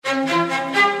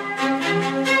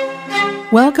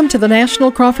Welcome to the National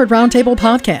Crawford Roundtable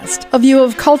Podcast, a view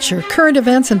of culture, current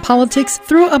events, and politics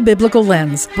through a biblical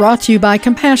lens. Brought to you by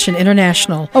Compassion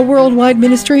International, a worldwide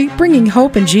ministry bringing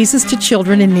hope and Jesus to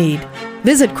children in need.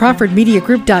 Visit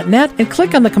CrawfordMediaGroup.net and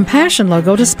click on the Compassion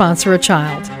logo to sponsor a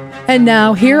child. And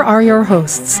now, here are your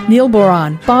hosts, Neil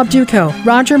Boron, Bob Duco,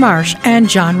 Roger Marsh, and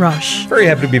John Rush. Very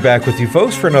happy to be back with you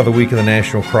folks for another week of the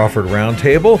National Crawford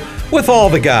Roundtable with all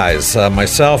the guys,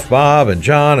 myself, Bob, and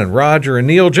John, and Roger, and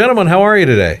Neil. Gentlemen, how are you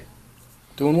today?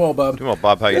 Doing well, Bob. Doing well,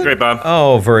 Bob. How are you? Great, Bob.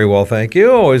 Oh, very well, thank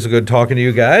you. Always good talking to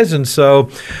you guys. And so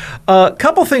a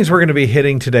couple things we're going to be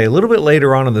hitting today. A little bit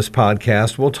later on in this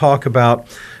podcast, we'll talk about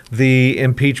the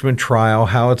impeachment trial,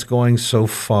 how it's going so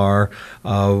far,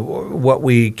 what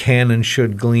we can and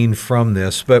should glean from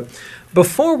this. But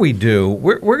before we do,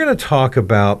 we're going to talk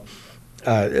about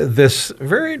this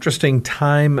very interesting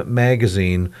Time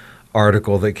magazine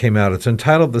article that came out. It's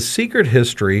entitled "The Secret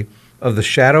History of the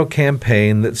Shadow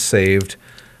Campaign That Saved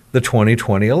the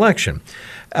 2020 Election."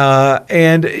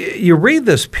 And you read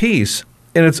this piece,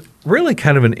 and it's really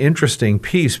kind of an interesting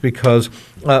piece because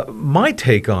my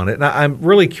take on it, and I'm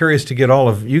really curious to get all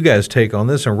of you guys' take on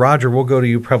this, and Roger, we'll go to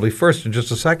you probably first in just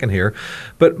a second here,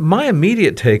 but my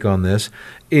immediate take on this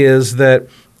is that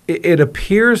it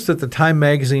appears that the Time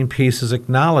magazine piece is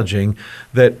acknowledging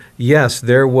that, yes,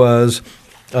 there was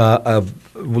a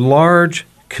large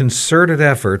concerted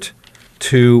effort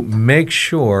to make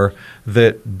sure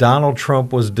that Donald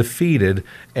Trump was defeated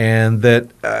and that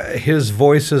his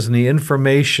voices and the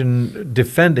information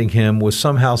defending him was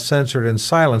somehow censored and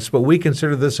silenced. But we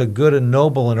consider this a good and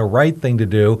noble and a right thing to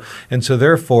do. And so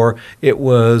therefore, it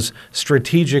was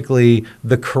strategically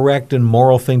the correct and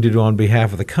moral thing to do on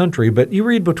behalf of the country. But you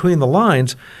read between the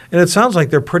lines, and it sounds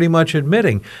like they're pretty much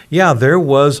admitting, yeah, there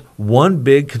was one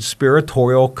big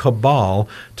conspiratorial cabal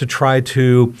to try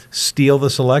to steal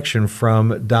this election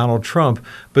from Donald Trump.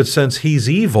 But since he's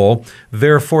evil,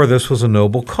 therefore this was a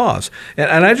noble cause.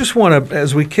 And I just want to,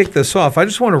 as we kick this off, I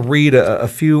just want to read a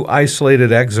few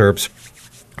isolated excerpts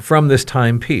from this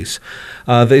Time piece.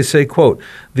 They say, quote,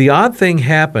 an odd thing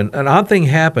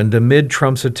happened amid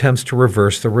Trump's attempts to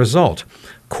reverse the result.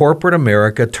 Corporate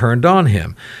America turned on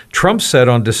him. Trump said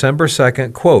on December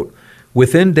 2nd, quote,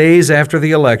 "Within days after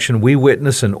the election, we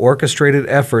witnessed an orchestrated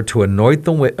effort to anoint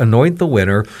the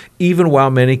winner, even while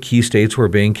many key states were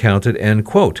being counted," end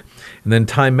quote. And then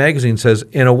Time magazine says,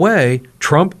 in a way,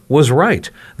 Trump was right.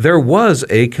 There was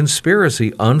a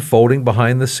conspiracy unfolding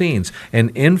behind the scenes, an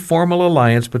informal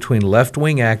alliance between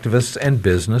left-wing activists and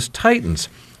business titans.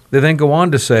 They then go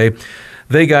on to say,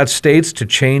 they got states to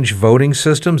change voting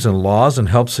systems and laws and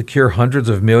help secure hundreds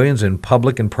of millions in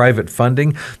public and private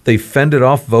funding. They fended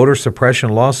off voter suppression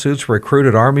lawsuits,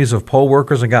 recruited armies of poll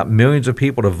workers, and got millions of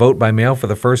people to vote by mail for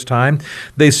the first time.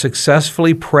 They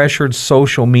successfully pressured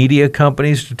social media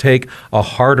companies to take a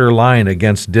harder line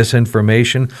against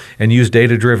disinformation and use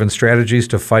data-driven strategies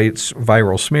to fight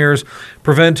viral smears,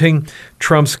 preventing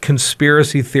Trump's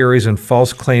conspiracy theories and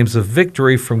false claims of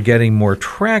victory from getting more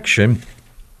traction.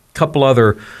 Couple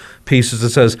other pieces that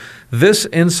says, this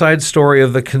inside story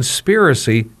of the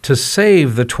conspiracy to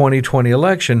save the 2020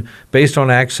 election based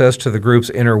on access to the group's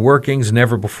inner workings,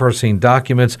 never before seen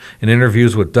documents, and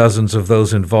interviews with dozens of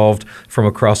those involved from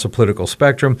across the political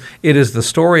spectrum. It is the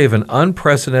story of an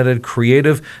unprecedented,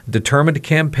 creative, determined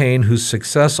campaign whose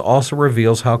success also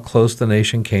reveals how close the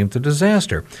nation came to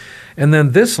disaster. And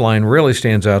then this line really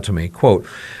stands out to me, quote,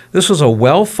 this was a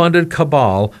well-funded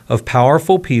cabal of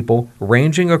powerful people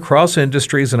ranging across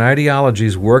industries and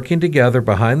ideologies working together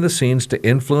behind the scenes to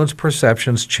influence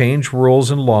perceptions, change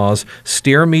rules and laws,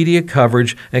 steer media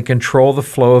coverage, and control the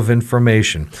flow of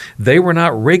information. They were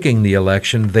not rigging the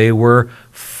election, they were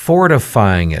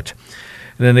fortifying it.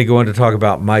 And then they go on to talk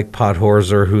about Mike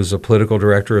Pothorzer, who's a political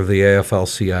director of the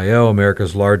AFL-CIO,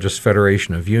 America's largest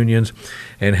federation of unions,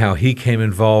 and how he came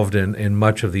involved in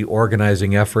much of the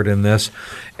organizing effort in this.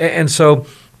 And so,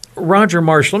 Roger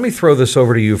Marsh, let me throw this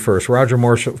over to you first. Roger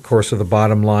Marsh, of course, of the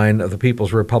Bottom Line of the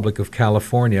People's Republic of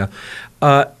California.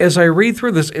 As I read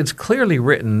through this, it's clearly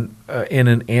written in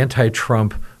an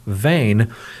anti-Trump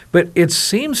vein, but it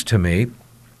seems to me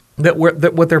that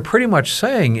what they're pretty much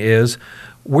saying is,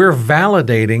 we're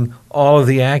validating all of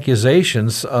the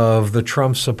accusations of the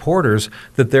Trump supporters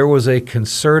that there was a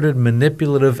concerted,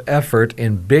 manipulative effort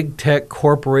in big tech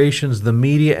corporations, the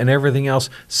media, and everything else,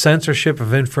 censorship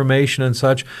of information and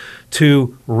such,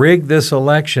 to rig this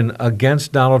election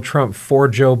against Donald Trump for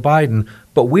Joe Biden.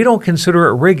 But we don't consider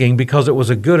it rigging because it was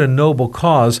a good and noble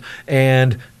cause,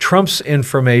 and Trump's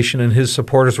information and his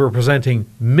supporters were presenting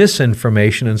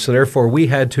misinformation, and so therefore we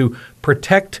had to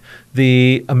protect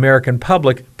the American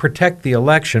public, protect the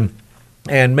election.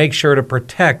 and make sure to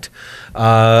protect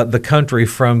the country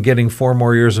from getting 4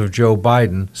 more years of Joe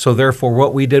Biden. So therefore,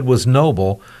 what we did was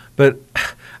noble. But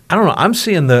I don't know. I'm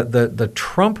seeing the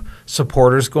Trump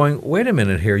supporters going, wait a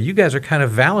minute here. You guys are kind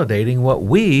of validating what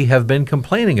we have been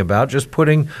complaining about, just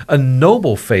putting a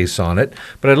noble face on it.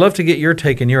 But I'd love to get your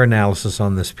take and your analysis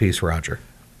on this piece, Roger.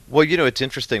 Well, it's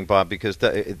interesting, Bob, because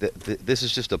this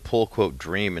is just a pull quote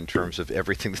dream in terms of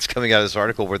everything that's coming out of this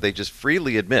article, where they just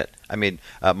freely admit. I mean,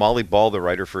 Molly Ball, the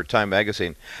writer for Time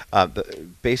Magazine,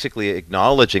 basically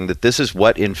acknowledging that this is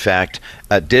what, in fact,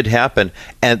 did happen.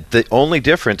 And the only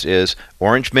difference is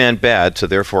Orange Man bad, so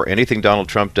therefore anything Donald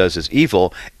Trump does is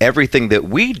evil. Everything that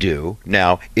we do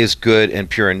now is good and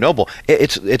pure and noble.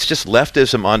 It's just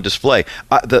leftism on display.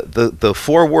 The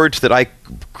 4 words that I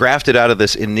grafted out of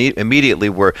this immediately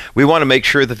were, we want to make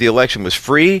sure that the election was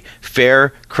free,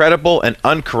 fair, credible, and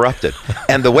uncorrupted.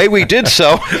 And the way we did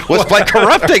so was by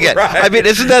corrupting it. Right. I mean,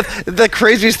 isn't that the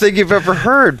craziest thing you've ever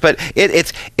heard? But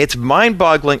it's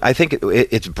mind-boggling. I think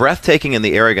it's breathtaking in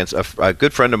the arrogance. A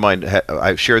good friend of mine,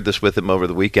 I shared this with him over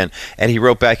the weekend, and he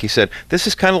wrote back, he said, this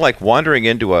is kind of like wandering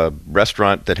into a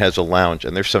restaurant that has a lounge,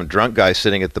 and there's some drunk guy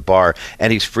sitting at the bar,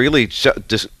 and he's freely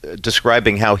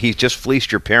describing how he just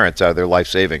fleeced your parents out of their life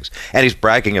savings, and he's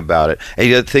bragging about it, and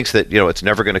he thinks that it's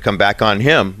never going to come back on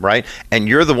him, right? And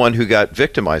you're the one who got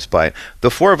victimized by it.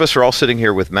 The 4 of us are all sitting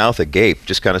here with mouth agape,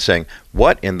 just kind of saying,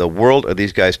 what in the world are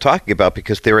these guys talking about?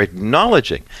 Because they're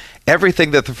acknowledging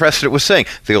everything that the president was saying.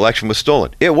 The election was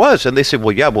stolen. It was. And they said,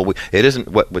 well, yeah, it isn't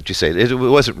what you say. It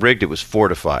wasn't rigged. It was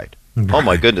fortified. Oh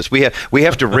my goodness, we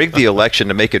have to rig the election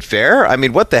to make it fair. I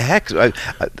mean, what the heck?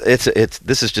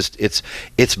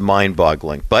 It's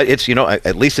mind-boggling. But it's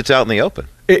at least it's out in the open.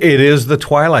 It is the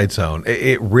twilight zone.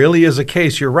 It really is a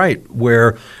case. You're right,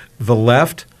 where the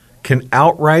left can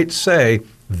outright say,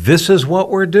 this is what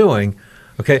we're doing.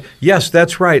 Okay, yes,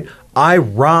 that's right. I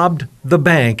robbed the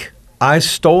bank. I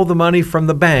stole the money from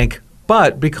the bank.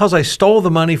 But because I stole the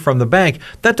money from the bank,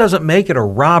 that doesn't make it a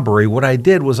robbery. What I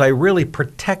did was I really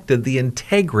protected the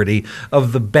integrity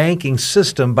of the banking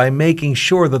system by making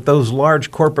sure that those large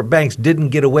corporate banks didn't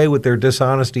get away with their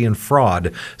dishonesty and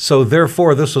fraud. So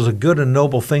therefore, this was a good and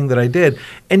noble thing that I did.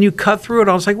 And you cut through it.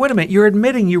 I was like, wait a minute, you're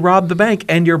admitting you robbed the bank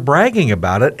and you're bragging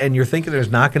about it and you're thinking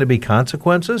there's not going to be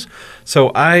consequences.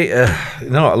 So Roger,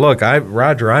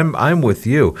 I'm with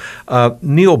you.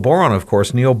 Neil Boron, of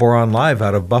course, Neil Boron Live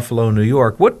out of Buffalo, New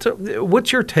York.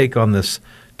 What's your take on this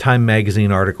Time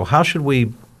Magazine article? How should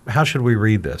we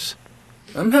read this?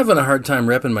 I'm having a hard time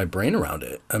wrapping my brain around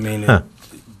it. I mean,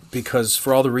 because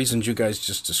for all the reasons you guys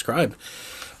just described,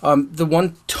 the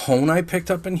one tone I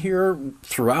picked up in here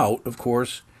throughout, of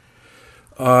course,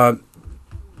 the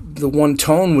one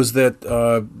tone was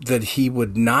that he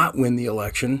would not win the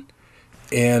election,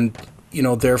 and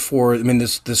therefore, I mean,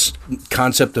 this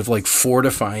concept of like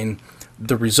fortifying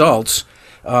the results.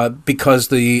 Because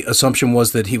the assumption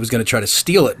was that he was going to try to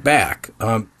steal it back.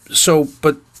 But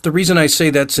the reason I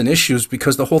say that's an issue is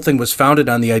because the whole thing was founded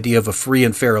on the idea of a free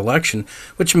and fair election,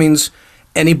 which means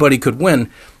anybody could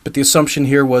win. But the assumption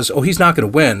here was, he's not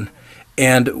going to win,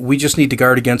 and we just need to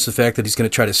guard against the fact that he's going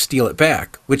to try to steal it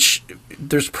back, which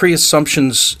there's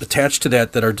pre-assumptions attached to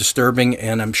that are disturbing,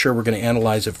 and I'm sure we're going to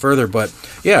analyze it further. But,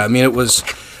 yeah, I mean, it was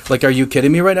like, are you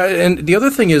kidding me right now? And the other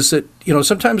thing is that,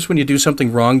 sometimes when you do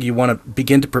something wrong, you want to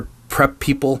begin to prep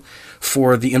people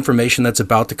for the information that's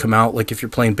about to come out. Like if you're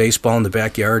playing baseball in the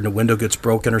backyard and a window gets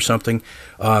broken or something,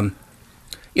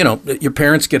 your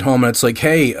parents get home and it's like,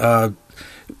 hey, it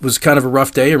was kind of a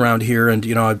rough day around here, and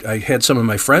I had some of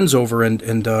my friends over and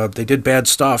they did bad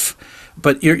stuff.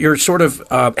 But you're sort of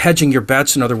hedging your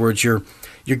bets. In other words, you're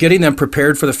getting them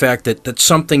prepared for the fact that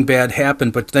something bad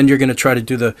happened, but then you're going to try to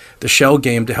do the shell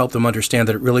game to help them understand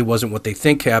that it really wasn't what they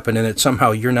think happened, and that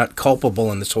somehow you're not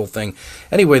culpable in this whole thing.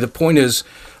 Anyway, the point is,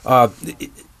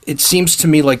 it seems to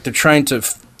me like they're trying to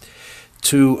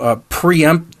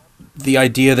preempt the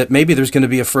idea that maybe there's going to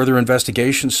be a further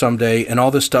investigation someday, and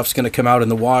all this stuff's going to come out in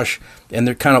the wash, and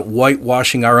they're kind of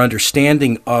whitewashing our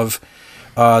understanding of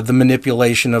the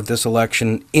manipulation of this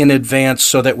election in advance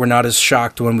so that we're not as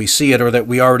shocked when we see it, or that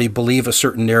we already believe a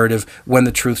certain narrative when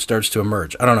the truth starts to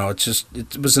emerge. I don't know.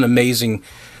 It was an amazing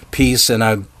piece, and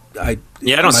I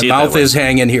don't see it. My mouth is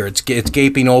hanging here. It's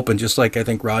gaping open, just like I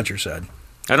think Roger said.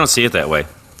 I don't see it that way.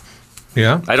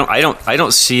 Yeah. I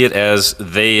don't see it as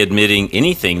they admitting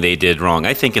anything they did wrong.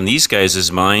 I think in these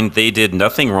guys' mind, they did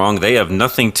nothing wrong. They have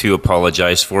nothing to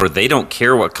apologize for. They don't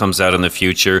care what comes out in the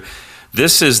future.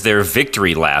 This is their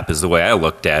victory lap, is the way I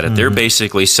looked at it. They're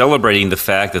basically celebrating the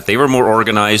fact that they were more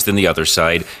organized than the other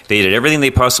side. They did everything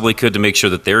they possibly could to make sure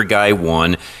that their guy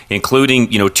won, including,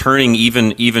 turning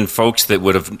even folks that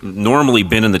would have normally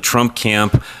been in the Trump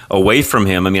camp away from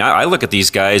him. I mean, I look at these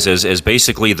guys as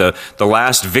basically the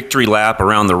last victory lap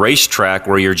around the racetrack,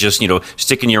 where you're just,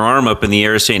 sticking your arm up in the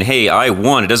air saying, hey, I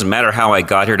won. It doesn't matter how I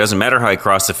got here. It doesn't matter how I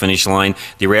crossed the finish line.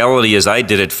 The reality is I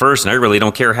did it first, and I really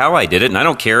don't care how I did it, and I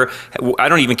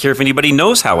don't even care if anybody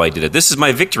knows how I did it. This is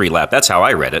my victory lap. That's how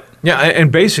I read it. Yeah,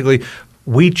 and basically,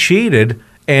 we cheated,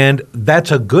 and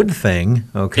that's a good thing.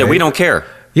 Okay. Yeah, we don't care.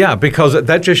 Yeah, because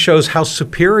that just shows how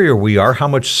superior we are, how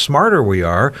much smarter we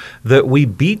are, that we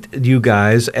beat you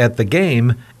guys at the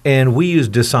game, and we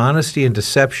used dishonesty and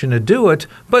deception to do it.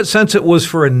 But since it was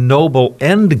for a noble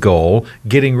end goal,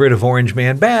 getting rid of Orange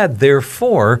Man Bad,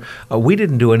 therefore, we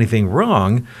didn't do anything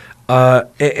wrong.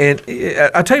 And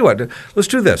I'll tell you what, let's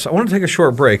do this. I want to take a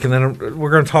short break, and then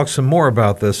we're going to talk some more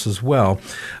about this as well.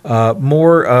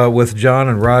 More with John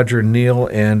and Roger and Neil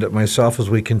and myself as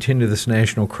we continue this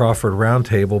National Crawford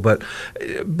Roundtable. But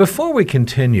before we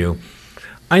continue,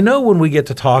 I know when we get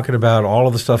to talking about all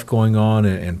of the stuff going on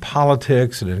in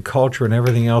politics and in culture and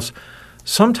everything else,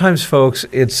 sometimes, folks,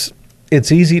 it's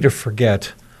easy to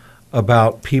forget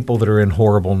about people that are in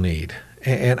horrible need.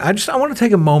 And I want to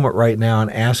take a moment right now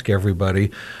and ask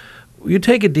everybody, will you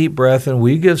take a deep breath and will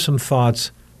you give some thoughts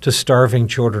to starving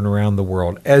children around the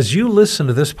world? As you listen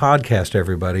to this podcast,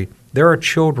 everybody, there are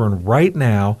children right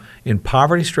now in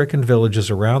poverty-stricken villages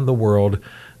around the world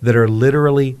that are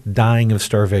literally dying of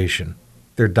starvation.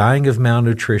 They're dying of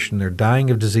malnutrition. They're dying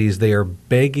of disease. They are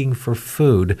begging for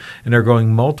food, and they're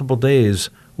going multiple days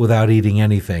without eating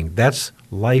anything. That's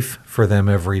life for them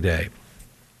every day.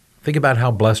 Think about how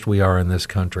blessed we are in this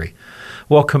country.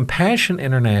 Well, Compassion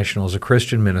International is a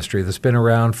Christian ministry that's been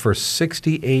around for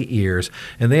 68 years,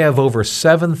 and they have over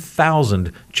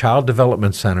 7,000 child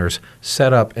development centers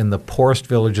set up in the poorest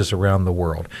villages around the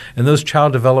world. And those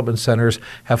child development centers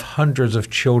have hundreds of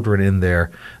children in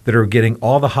there that are getting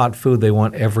all the hot food they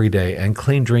want every day, and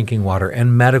clean drinking water,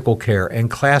 and medical care, and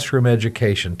classroom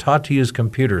education, taught to use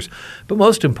computers. But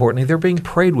most importantly, they're being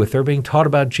prayed with. They're being taught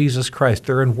about Jesus Christ.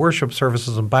 They're in worship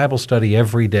services and Bible study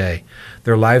every day.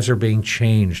 Their lives are being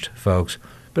changed, folks.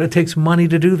 But it takes money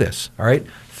to do this, all right?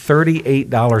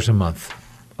 $38 a month,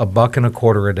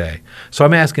 $1.25 a day. So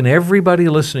I'm asking everybody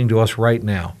listening to us right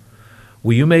now,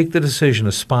 will you make the decision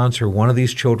to sponsor one of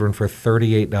these children for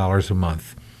 $38 a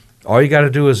month? All you got to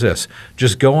do is this.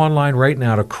 Just go online right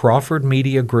now to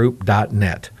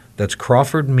crawfordmediagroup.net. That's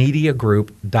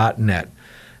crawfordmediagroup.net.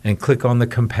 And click on the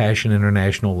Compassion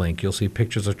International link. You'll see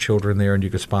pictures of children there, and you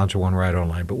can sponsor one right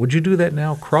online. But would you do that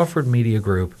now?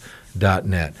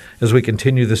 crawfordmediagroup.net. As we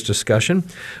continue this discussion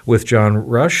with John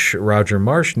Rush, Roger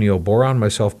Marsh, Neil Boron,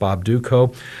 myself, Bob Duco,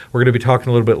 we're going to be talking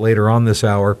a little bit later on this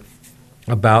hour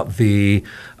about the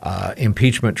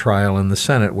impeachment trial in the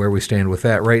Senate, where we stand with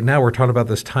that. Right now, we're talking about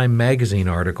this Time Magazine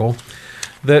article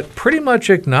that pretty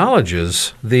much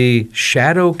acknowledges the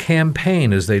shadow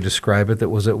campaign, as they describe it, that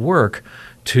was at work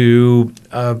to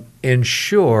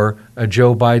ensure a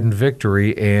Joe Biden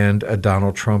victory and a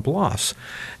Donald Trump loss.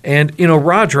 And,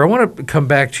 Roger, I want to come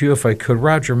back to you if I could.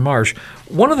 Roger Marsh,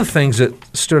 one of the things that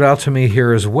stood out to me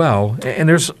here as well, and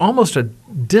there's almost a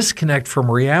disconnect from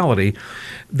reality,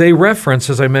 they reference,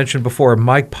 as I mentioned before,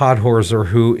 Mike Podhorzer,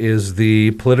 who is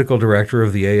the political director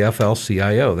of the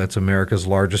AFL-CIO. That's America's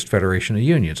largest federation of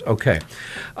unions. Okay.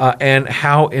 And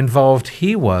how involved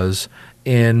he was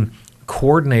in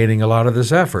coordinating a lot of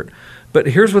this effort. But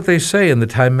here's what they say in the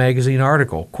Time Magazine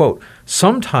article, quote,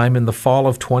 sometime in the fall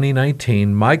of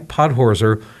 2019, Mike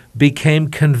Podhorzer became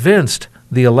convinced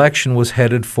the election was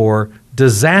headed for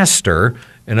disaster.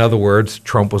 In other words,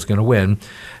 Trump was going to win.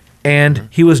 And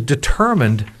he was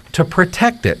determined to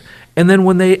protect it. And then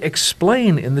when they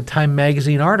explain in the Time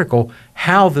Magazine article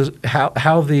how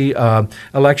the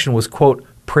election was, quote,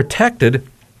 protected,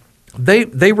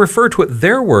 they refer to it,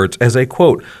 their words, as a,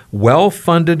 quote,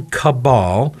 well-funded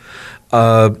cabal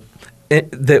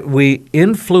that we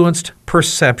influenced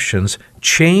perceptions,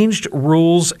 changed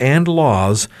rules and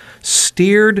laws,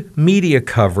 steered media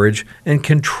coverage, and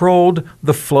controlled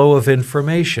the flow of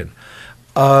information.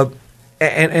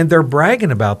 And they're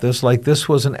bragging about this like this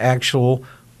was an actual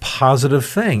positive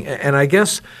thing. And I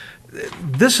guess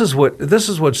this is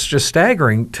what's just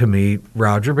staggering to me,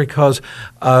 Roger, because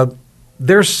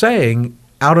they're saying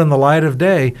out in the light of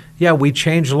day, yeah, we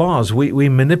changed laws, we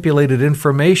manipulated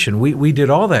information, we did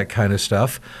all that kind of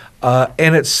stuff,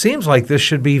 and it seems like this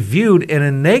should be viewed in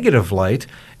a negative light.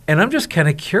 And I'm just kind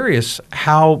of curious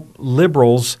how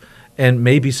liberals and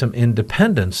maybe some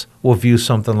independents will view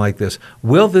something like this.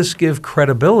 Will this give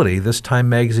credibility, this Time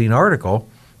Magazine article,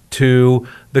 to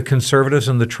the conservatives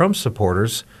and the Trump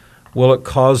supporters? Will it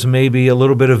cause maybe a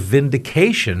little bit of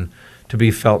vindication to be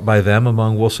felt by them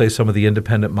among, we'll say, some of the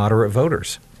independent moderate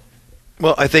voters?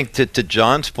 Well, I think to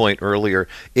John's point earlier,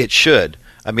 it should.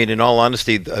 I mean, in all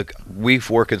honesty, we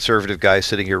four conservative guys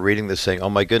sitting here reading this saying, "Oh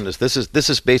my goodness, this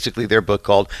is basically their book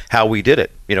called How We Did It."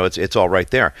 You know, it's all right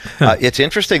there. It's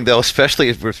interesting though,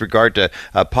 especially with regard to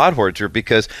Podhorzer,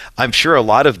 because I'm sure a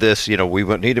lot of this, you know, we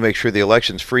need to make sure the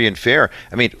election's free and fair.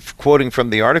 I mean, quoting from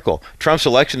the article, Trump's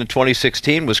election in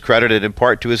 2016 was credited in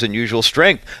part to his unusual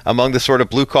strength among the sort of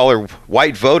blue-collar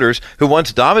white voters who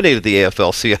once dominated the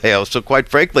AFL-CIO. So quite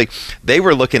frankly, they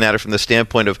were looking at it from the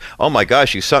standpoint of, oh my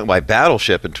gosh, you sunk my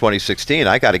battleship in 2016.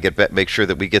 I got to make sure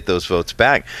that we get those votes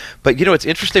back. But you know, it's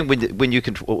interesting when you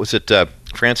can. What was it?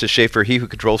 Francis Schaeffer, he who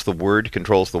controls the word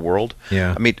controls the world.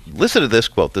 Yeah. I mean, listen to this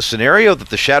quote. The scenario that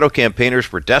the shadow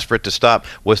campaigners were desperate to stop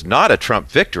was not a Trump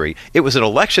victory. It was an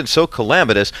election so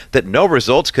calamitous that no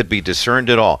results could be discerned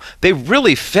at all. They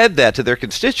really fed that to their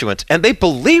constituents, and they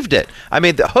believed it. I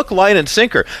mean, the hook, line, and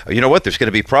sinker. You know what? There's going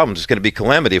to be problems. There's going to be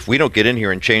calamity if we don't get in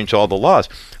here and change all the laws.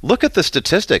 Look at the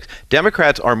statistics.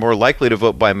 Democrats are more likely to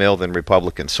vote by mail than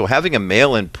Republicans. So having a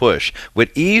mail-in push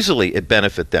would easily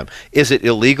benefit them. Is it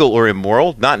illegal or immoral?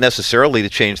 Not necessarily to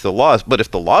change the laws, but if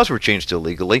the laws were changed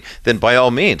illegally, then by all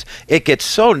means. It gets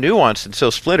so nuanced and so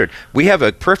splintered. We have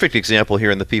a perfect example here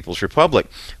in the People's Republic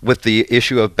with the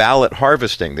issue of ballot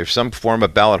harvesting. There's some form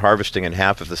of ballot harvesting in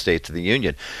half of the states of the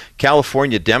Union.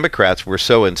 California Democrats were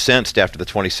so incensed after the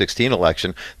 2016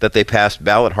 election that they passed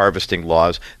ballot harvesting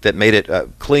laws that made it a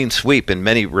clean sweep in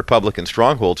many Republican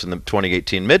strongholds in the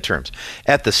 2018 midterms.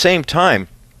 At the same time,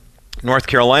 North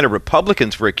Carolina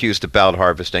Republicans were accused of ballot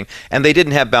harvesting, and they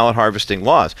didn't have ballot harvesting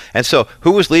laws. And so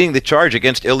who was leading the charge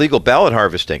against illegal ballot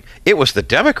harvesting? It was the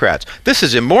Democrats. This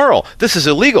is immoral. This is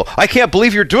illegal. I can't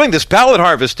believe you're doing this ballot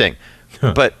harvesting.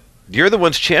 But you're the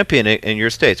ones championing it in your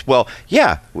states. Well,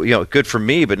 yeah, you know, good for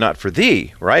me, but not for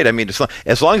thee, right? I mean,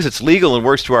 as long as it's legal and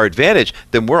works to our advantage,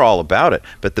 then we're all about it.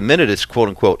 But the minute it's quote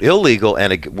unquote illegal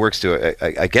and it works to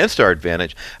against our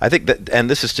advantage, I think that, and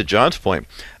this is to John's point,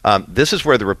 this is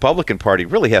where the Republican Party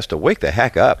really has to wake the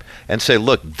heck up and say,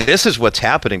 look, this is what's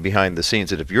happening behind the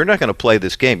scenes. And if you're not going to play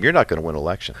this game, you're not going to win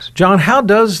elections. John, how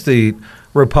does the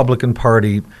Republican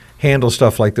Party handle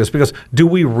stuff like this? Because do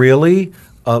we really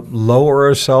lower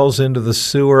ourselves into the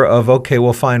sewer of, okay,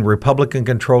 we'll find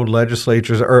Republican-controlled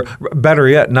legislatures, or better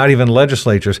yet, not even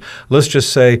legislatures. Let's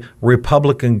just say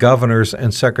Republican governors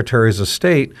and secretaries of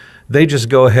state. They just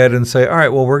go ahead and say, all right,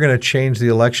 well, we're going to change the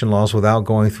election laws without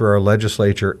going through our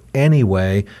legislature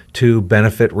anyway to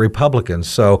benefit Republicans.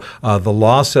 So the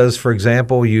law says, for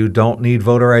example, you don't need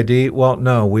voter ID. Well,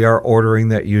 no, we are ordering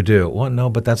that you do. Well, no,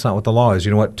 but that's not what the law is.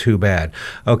 You know what? Too bad.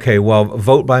 Okay, well,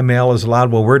 vote by mail is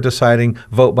allowed. Well, we're deciding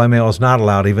vote by mail is not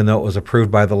allowed, even though it was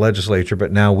approved by the legislature,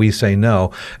 but now we say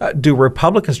no. Do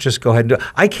Republicans just go ahead and do it?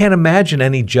 I can't imagine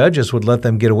any judges would let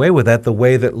them get away with that the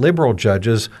way that liberal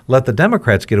judges let the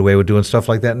Democrats get away with doing stuff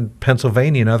like that in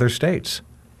Pennsylvania and other states.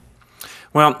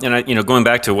 Well, and going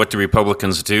back to what the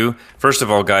Republicans do, first of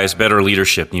all, guys, better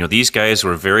leadership. These guys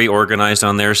were very organized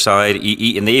on their side,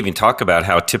 and they even talk about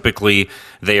how typically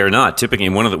they are not. Typically,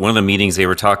 in one of the meetings, they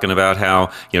were talking about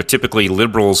how typically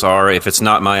liberals are, if it's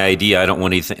not my idea, I don't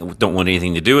want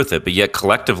anything to do with it. But yet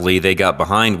collectively, they got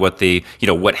behind what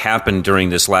what happened during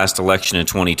this last election in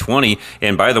 2020.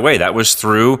 And by the way, that was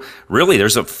through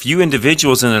there's a few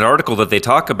individuals in that article that they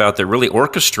talk about that really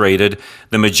orchestrated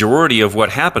the majority of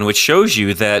what happened, which shows you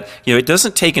that it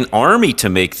doesn't take an army to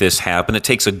make this happen. It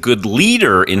takes a good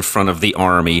leader in front of the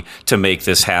army to make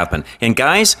this happen. And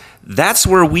guys, that's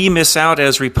where we miss out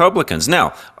as Republicans.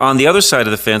 Now, on the other side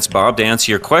of the fence, Bob, to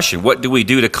answer your question, what do we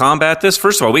do to combat this?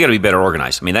 First of all, we got to be better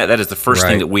organized. I mean, that is the first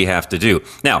thing that we have to do.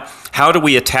 Now, how do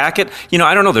we attack it?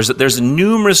 I don't know. There's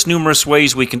numerous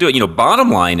ways we can do it. Bottom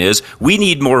line is we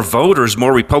need more voters,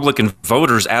 more Republican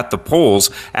voters at the polls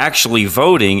actually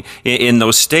voting in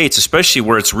those states, especially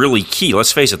where it's really key.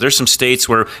 Let's face it, there's some states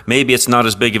where maybe it's not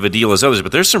as big of a deal as others,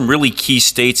 but there's some really key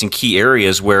states and key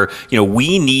areas where,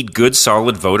 we need good,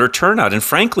 solid voter turnout. And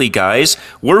frankly, guys,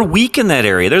 we're weak in that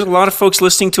area. There's a lot of folks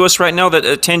listening to us right now that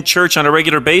attend church on a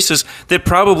regular basis that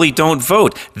probably don't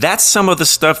vote. That's some of the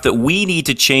stuff that we need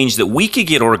to change, that we could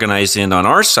get organized in on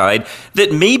our side,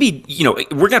 that maybe,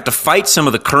 we're going to have to fight some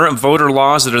of the current voter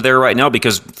laws that are there right now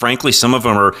because, frankly, some of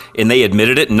them are, and they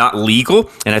admitted it, not legal.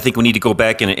 And I think we need to go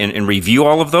back and review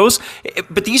all of those.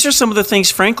 But these are some of the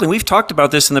things, frankly, we've talked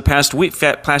about this in the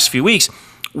past few weeks.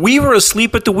 We were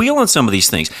asleep at the wheel on some of these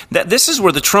things. This is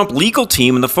where the Trump legal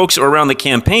team and the folks around the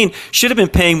campaign should have been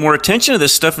paying more attention to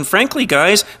this stuff. And frankly,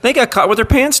 guys, they got caught with their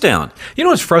pants down. You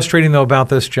know what's frustrating, though, about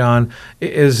this, John,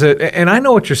 is that, and I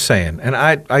know what you're saying, and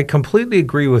I completely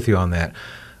agree with you on that.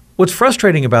 What's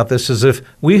frustrating about this is if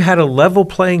we had a level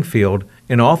playing field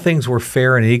and all things were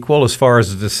fair and equal as far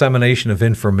as the dissemination of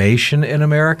information in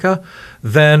America,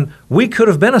 then we could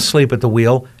have been asleep at the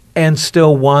wheel and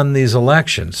still won these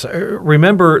elections.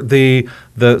 Remember the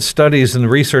studies and the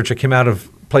research that came out of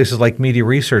places like Media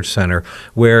Research Center,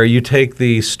 where you take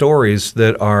the stories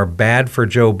that are bad for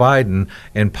Joe Biden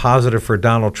and positive for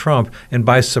Donald Trump, and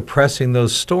by suppressing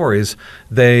those stories,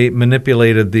 they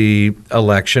manipulated the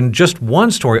election. Just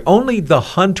one story, only the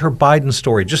Hunter Biden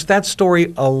story, just that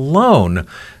story alone,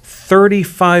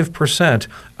 35%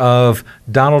 of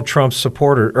Donald Trump's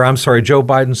supporters, or I'm sorry, Joe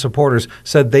Biden supporters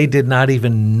said they did not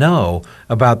even know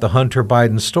about the Hunter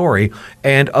Biden story.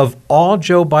 And of all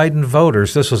Joe Biden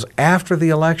voters, this was after the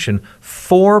election,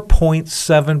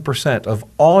 4.7% of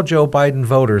all Joe Biden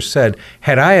voters said,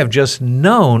 had I have just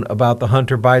known about the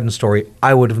Hunter Biden story,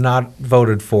 I would have not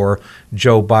voted for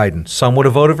Joe Biden. Some would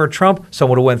have voted for Trump, some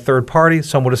would have went third party,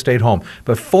 some would have stayed home.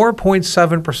 But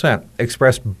 4.7%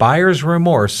 expressed buyer's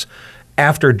remorse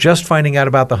after just finding out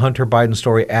about the Hunter Biden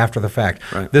story after the fact.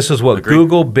 Right. This is what Agreed.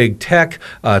 Google, big tech,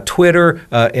 Twitter,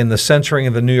 in the censoring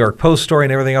of the New York Post story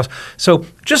and everything else. So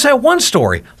just that one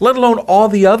story, let alone all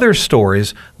the other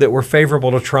stories that were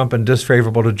favorable to Trump and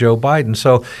disfavorable to Joe Biden.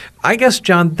 So I guess,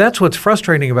 John, that's what's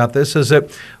frustrating about this is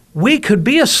that we could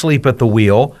be asleep at the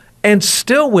wheel and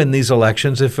still win these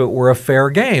elections if it were a fair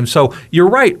game. So you're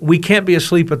right, we can't be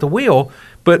asleep at the wheel,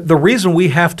 but the reason we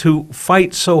have to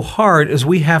fight so hard is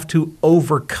we have to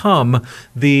overcome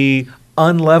the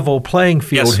unlevel playing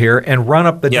field here and run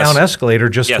up the down escalator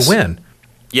just to win.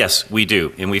 Yes, we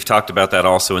do. And we've talked about that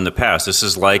also in the past. This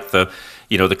is like the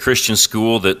Christian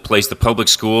school that plays the public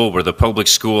school, where the public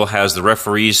school has the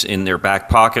referees in their back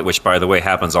pocket, which, by the way,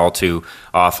 happens all too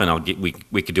often.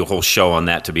 We could do a whole show on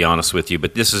that, to be honest with you.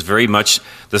 But this is very much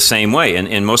the same way.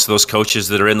 And most of those coaches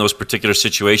that are in those particular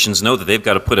situations know that they've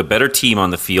got to put a better team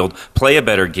on the field, play a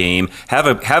better game, have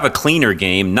a cleaner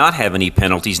game, not have any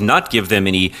penalties, not give them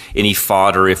any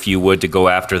fodder, if you would, to go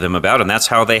after them about. And that's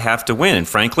how they have to win. And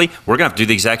frankly, we're going to have to do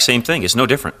the exact same thing. It's no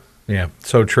different. Yeah,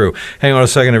 so true. Hang on a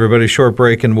second, everybody. Short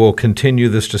break, and we'll continue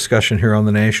this discussion here on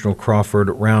the National Crawford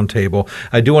Roundtable.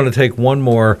 I do want to take one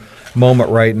more moment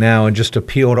right now and just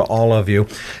appeal to all of you.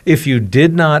 If you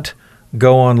did not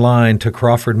go online to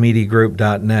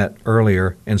crawfordmediagroup.net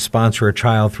earlier and sponsor a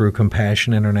child through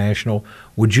Compassion International,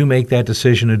 would you make that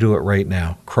decision to do it right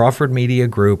now?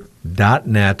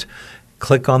 crawfordmediagroup.net.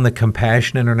 Click on the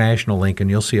Compassion International link, and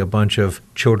you'll see a bunch of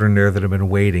children there that have been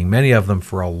waiting, many of them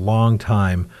for a long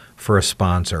time, for a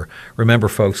sponsor. Remember,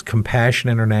 folks, Compassion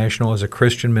International is a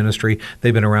Christian ministry.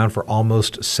 They've been around for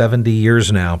almost 70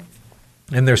 years now,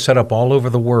 and they're set up all over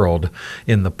the world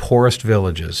in the poorest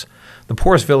villages. The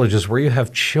poorest villages where you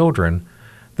have children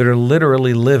that are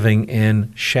literally living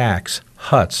in shacks,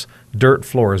 huts, dirt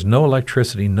floors, no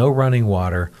electricity, no running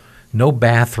water, no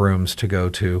bathrooms to go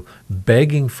to,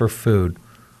 begging for food.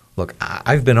 Look,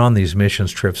 I've been on these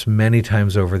missions trips many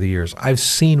times over the years. I've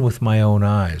seen with my own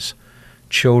eyes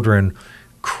children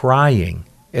crying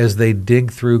as they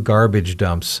dig through garbage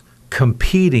dumps,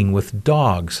 competing with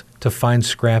dogs to find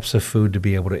scraps of food to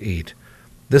be able to eat.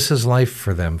 This is life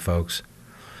for them, folks.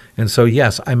 And so,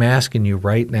 yes, I'm asking you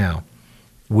right now,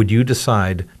 would you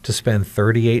decide to spend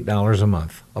 $38 a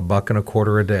month,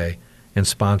 $1.25 a day, and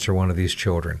sponsor one of these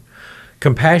children?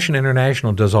 Compassion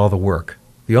International does all the work.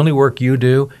 The only work you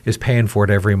do is paying for it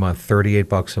every month,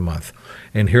 $38 a month.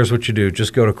 And here's what you do.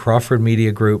 Just go to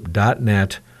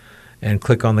crawfordmediagroup.net and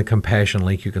click on the Compassion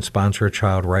link. You can sponsor a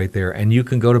child right there. And you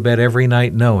can go to bed every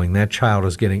night knowing that child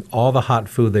is getting all the hot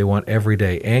food they want every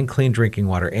day, and clean drinking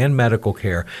water, and medical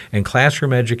care, and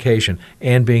classroom education,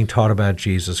 and being taught about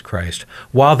Jesus Christ,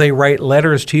 while they write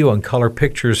letters to you and color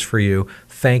pictures for you,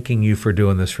 thanking you for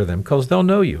doing this for them, because they'll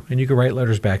know you, and you can write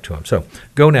letters back to them. So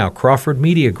go now,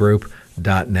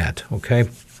 crawfordmediagroup.net, okay?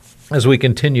 As we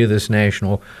continue this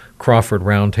National Crawford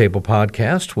Roundtable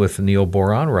podcast with Neil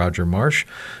Boron, Roger Marsh,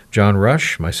 John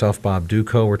Rush, myself, Bob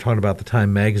Duco, we're talking about the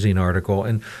Time Magazine article,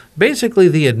 and basically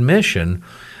the admission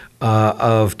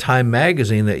of Time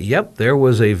Magazine that, yep, there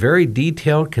was a very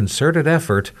detailed, concerted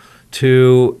effort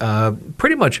to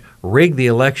pretty much rig the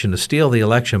election, to steal the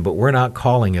election, but we're not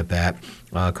calling it that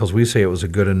because we say it was a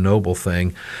good and noble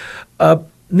thing.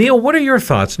 Neil, what are your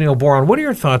thoughts? Neil Boron, what are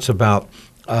your thoughts about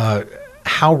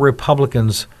how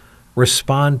Republicans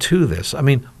respond to this? I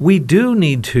mean, we do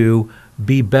need to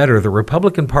be better. The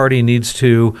Republican Party needs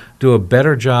to do a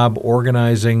better job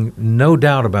organizing, no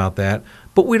doubt about that.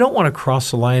 But we don't want to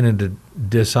cross the line into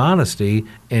dishonesty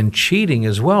and cheating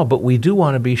as well, but we do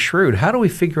want to be shrewd. How do we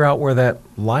figure out where that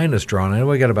line is drawn? I know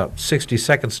we got about 60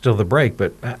 seconds till the break,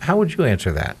 but how would you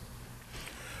answer that?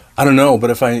 I don't know, but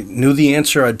if I knew the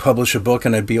answer, I'd publish a book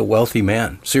and I'd be a wealthy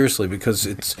man. Seriously, because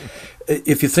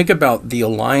if you think about the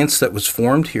alliance that was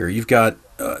formed here, you've got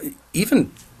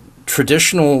even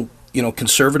traditional,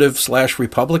 conservative /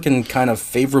 Republican kind of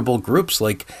favorable groups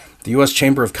like the U.S.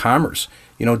 Chamber of Commerce,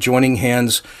 joining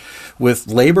hands with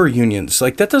labor unions.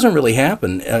 Like, that doesn't really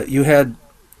happen. You had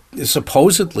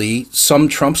supposedly some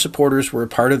Trump supporters were a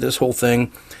part of this whole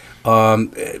thing.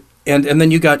 And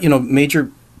then you got, major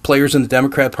players in the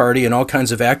Democrat Party and all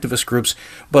kinds of activist groups,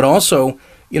 but also,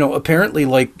 apparently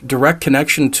like direct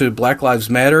connection to Black Lives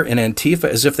Matter and Antifa,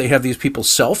 as if they have these people's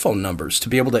cell phone numbers to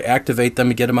be able to activate them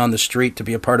and get them on the street to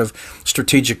be a part of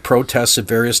strategic protests at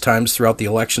various times throughout the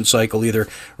election cycle, either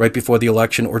right before the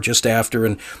election or just after,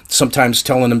 and sometimes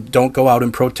telling them don't go out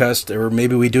and protest, or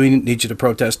maybe we do need you to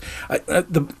protest.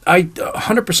 I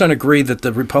 100% agree that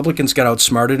the Republicans got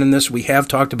outsmarted in this. We have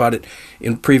talked about it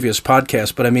in previous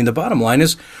podcasts, but I mean, the bottom line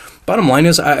is,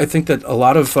 I think that a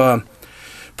lot of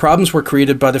problems were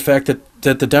created by the fact that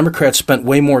the Democrats spent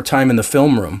way more time in the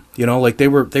film room. Like they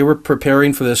were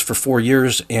preparing for this for 4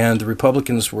 years, and the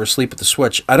Republicans were asleep at the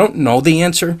switch. I don't know the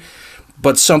answer,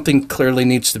 but something clearly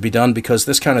needs to be done, because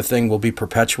this kind of thing will be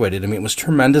perpetuated. I mean, it was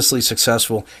tremendously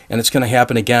successful, and it's going to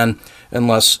happen again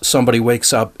unless somebody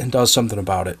wakes up and does something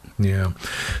about it. Yeah,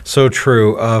 so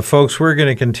true. Folks, we're going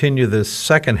to continue the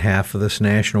second half of this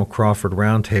National Crawford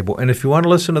Roundtable, and if you want to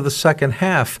listen to the second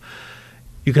half,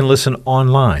 you can listen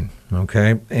online,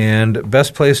 okay? And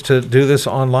best place to do this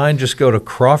online, just go to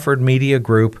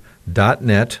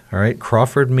crawfordmediagroup.net, all right?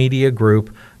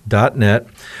 crawfordmediagroup.net.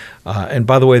 And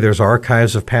by the way, there's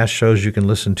archives of past shows you can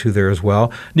listen to there as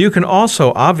well. You can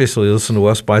also obviously listen to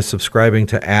us by subscribing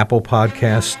to Apple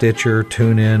Podcasts, Stitcher,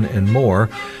 TuneIn, and more.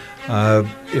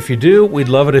 If you do, we'd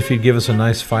love it if you'd give us a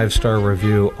nice 5-star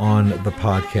review on the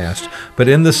podcast. But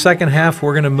in the second half,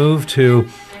 we're going to move to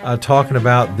talking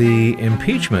about the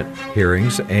impeachment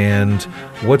hearings and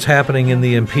what's happening in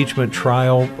the impeachment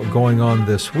trial going on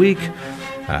this week.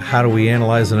 How do we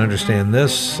analyze and understand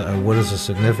this? What is the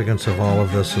significance of all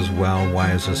of this as well?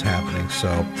 Why is this happening?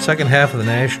 So, second half of the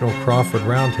National Crawford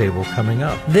Roundtable coming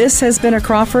up. This has been a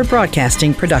Crawford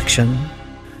Broadcasting production.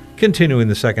 Continuing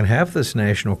the second half of this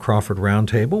National Crawford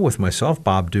Roundtable with myself,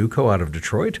 Bob Duco out of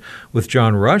Detroit, with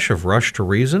John Rush of Rush to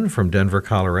Reason from Denver,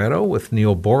 Colorado, with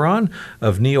Neil Boron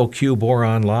of Neil Q.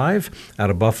 Boron Live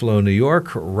out of Buffalo, New York,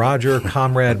 Roger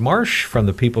Comrade Marsh from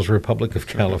the People's Republic of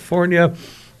California.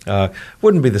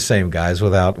 Wouldn't be the same, guys,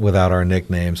 without our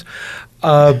nicknames.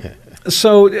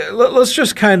 So let's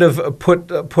just kind of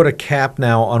put a cap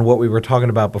now on what we were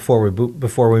talking about before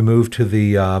we move to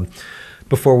the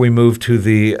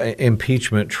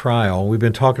impeachment trial. We've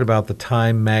been talking about the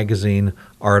Time magazine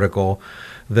article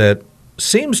that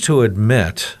seems to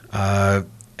admit,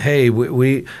 hey,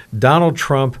 Donald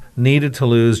Trump needed to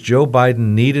lose, Joe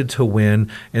Biden needed to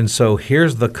win, and so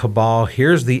here's the cabal,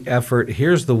 here's the effort,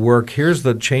 here's the work, here's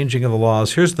the changing of the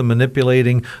laws, here's the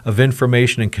manipulating of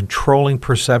information and controlling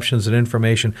perceptions and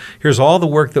information. Here's all the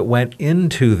work that went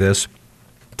into this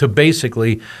to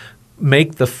basically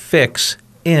make the fix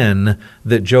in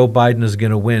that Joe Biden is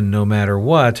going to win no matter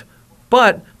what.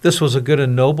 But this was a good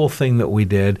and noble thing that we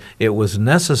did. It was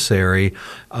necessary,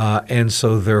 and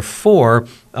so therefore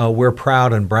we're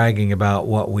proud and bragging about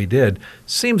what we did.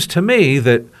 Seems to me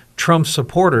that Trump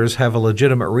supporters have a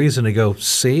legitimate reason to go,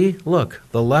 see, look,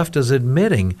 the left is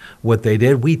admitting what they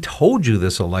did. We told you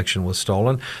this election was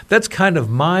stolen. That's kind of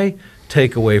my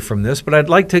takeaway from this, but I'd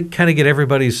like to kind of get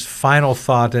everybody's final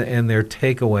thought and their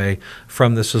takeaway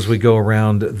from this as we go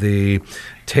around the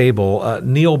table.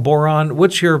 Neil Boron,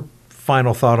 what's your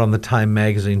final thought on the Time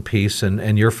magazine piece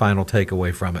and your final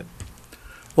takeaway from it?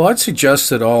 Well, I'd suggest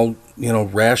that all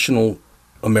rational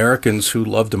Americans who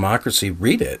love democracy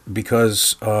read it,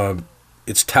 because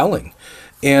it's telling.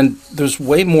 And there's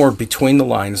way more between the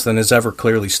lines than is ever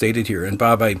clearly stated here. And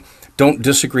Bob, I don't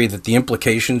disagree that the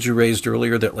implications you raised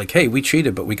earlier, that like, hey, we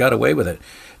cheated, but we got away with it,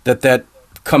 that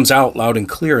comes out loud and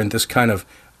clear in this kind of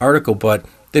article, but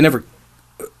they never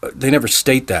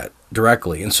state that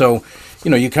directly. And so,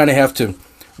 you kind of have to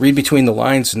read between the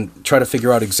lines and try to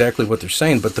figure out exactly what they're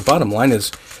saying. But the bottom line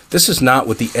is, this is not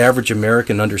what the average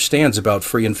American understands about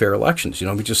free and fair elections.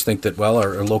 We just think that, well,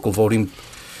 our local voting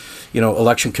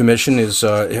election commission is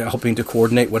helping to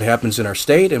coordinate what happens in our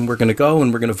state, and we're going to go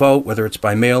and we're going to vote, whether it's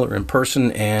by mail or in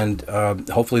person, and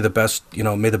hopefully the best,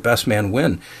 may the best man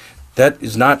win. That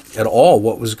is not at all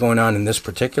what was going on in this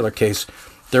particular case.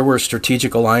 There were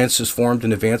strategic alliances formed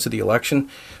in advance of the election.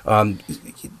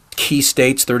 Key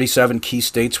states, 37 key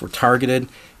states, were targeted,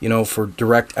 for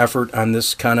direct effort on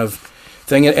this kind of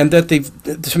thing. And that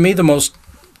to me, the most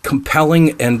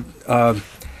compelling and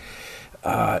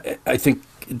I think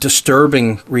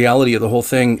disturbing reality of the whole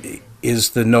thing is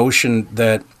the notion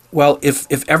that, well,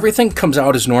 if everything comes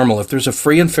out as normal, if there's a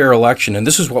free and fair election, and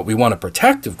this is what we want to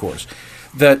protect, of course,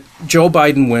 that Joe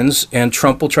Biden wins and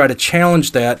Trump will try to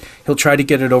challenge that. He'll try to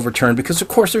get it overturned because, of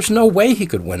course, there's no way he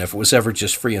could win if it was ever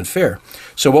just free and fair.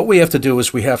 So what we have to do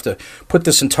is we have to put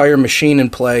this entire machine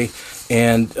in play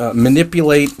and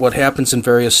manipulate what happens in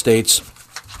various states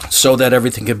so that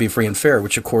everything can be free and fair,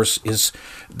 which, of course, is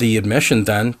the admission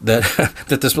then that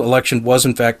that this election was,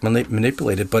 in fact,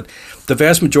 manipulated. But the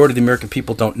vast majority of the American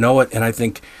people don't know it, and I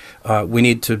think we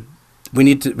need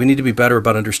to be better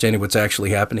about understanding what's actually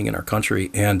happening in our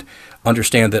country and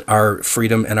understand that our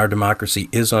freedom and our democracy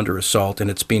is under assault,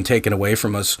 and it's being taken away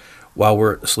from us while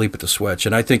we're asleep at the switch.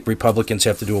 And I think Republicans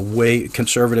have to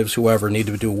conservatives, whoever, need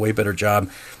to do a way better job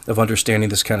of understanding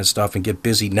this kind of stuff and get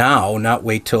busy now, not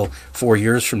wait till 4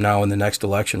 years from now when the next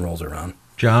election rolls around.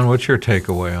 John, what's your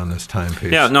takeaway on this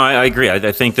timepiece? Yeah, no, I agree.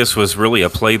 I think this was really a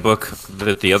playbook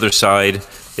that the other side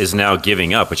is now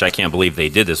giving up, which I can't believe they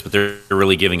did this, but they're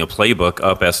really giving a playbook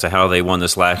up as to how they won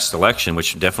this last election,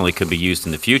 which definitely could be used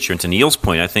in the future. And to Neil's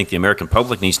point, I think the American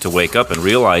public needs to wake up and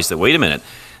realize that, wait a minute,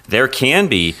 there can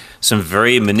be some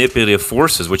very manipulative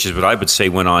forces, which is what I would say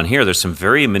went on here. There's some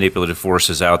very manipulative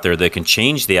forces out there that can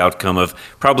change the outcome of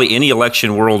probably any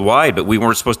election worldwide, but we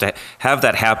weren't supposed to have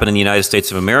that happen in the United States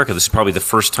of America. This is probably the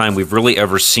first time we've really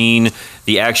ever seen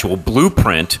the actual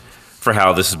blueprint for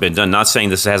how this has been done. Not saying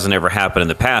this hasn't ever happened in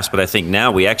the past, but I think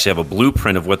now we actually have a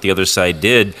blueprint of what the other side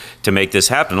did to make this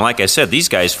happen. Like I said, these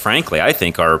guys, frankly, I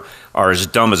think are as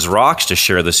dumb as rocks to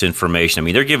share this information. I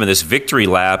mean, they're giving this victory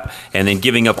lap and then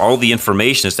giving up all the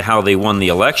information as to how they won the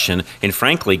election. And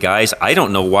frankly, guys, I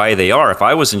don't know why they are. If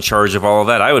I was in charge of all of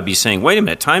that, I would be saying, wait a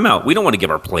minute, time out. We don't want to give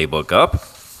our playbook up.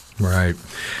 Right.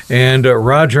 And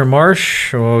Roger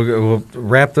Marsh, we'll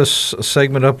wrap this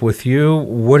segment up with you.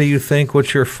 What do you think?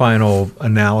 What's your final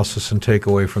analysis and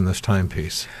takeaway from this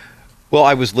timepiece? Well,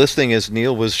 I was listening as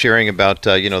Neil was sharing about,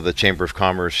 the Chamber of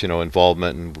Commerce,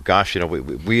 involvement. And gosh,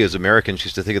 we as Americans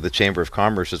used to think of the Chamber of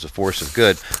Commerce as a force of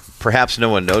good. Perhaps no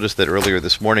one noticed that earlier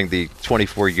this morning, the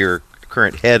 24-year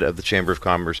current head of the Chamber of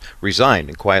Commerce resigned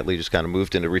and quietly just kind of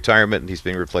moved into retirement, and he's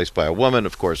being replaced by a woman.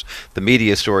 Of course, the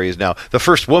media story is now the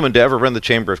first woman to ever run the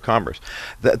Chamber of Commerce.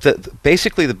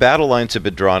 Basically, the battle lines have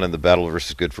been drawn in the battle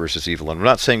versus good versus evil. And I'm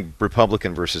not saying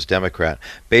Republican versus Democrat.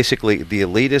 Basically, the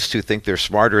elitists who think they're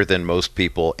smarter than most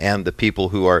people and the people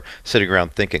who are sitting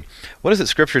around thinking. What is it?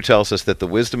 Scripture tells us that the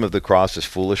wisdom of the cross is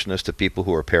foolishness to people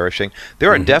who are perishing.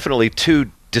 There are definitely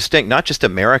two distinct, not just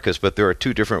America's, but there are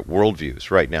two different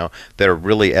worldviews right now that are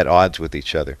really at odds with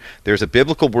each other. There's a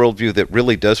biblical worldview that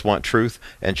really does want truth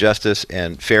and justice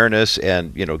and fairness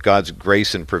and God's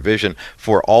grace and provision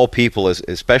for all people,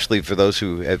 especially for those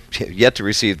who have yet to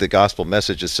receive the gospel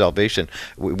message of salvation.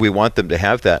 We want them to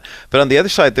have that. But on the other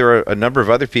side, there are a number of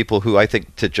other people who, I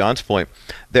think, to John's point,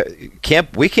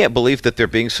 we can't believe that they're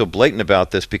being so blatant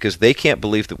about this because they can't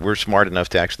believe that we're smart enough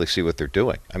to actually see what they're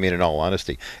doing. I mean, in all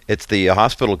honesty, it's the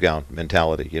hospital gown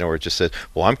mentality, where it just says,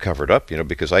 well, I'm covered up,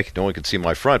 because no one can see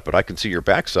my front, but I can see your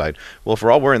backside. Well, if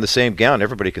we're all wearing the same gown,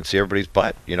 everybody can see everybody's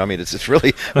butt. It's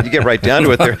really, when you get right down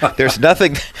to it, there's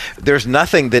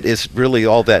nothing that is really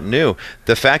all that new.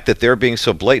 The fact that they're being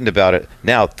so blatant about it.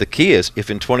 Now, the key is, if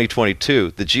in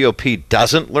 2022 the GOP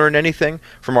doesn't learn anything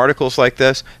from articles like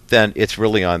this, then it's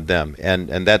really on them. And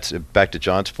that's back to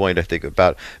John's point, I think,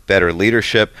 about better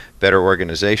leadership, better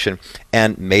organization,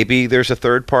 and maybe there's a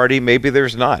third party, maybe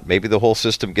there's not. Maybe the whole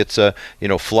system gets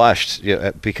flushed,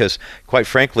 because quite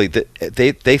frankly,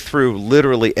 they threw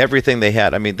literally everything they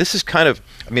had. I mean, this is kind of,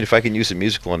 if I can use a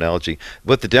musical analogy,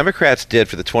 what the Democrats did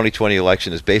for the 2020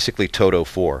 election is basically Toto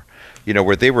 4.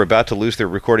 Where they were about to lose their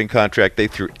recording contract, they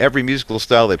threw every musical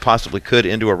style they possibly could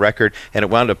into a record, and it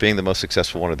wound up being the most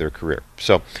successful one of their career.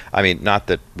 So, not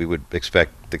that we would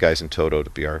expect the guys in Toto to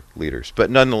be our leaders, but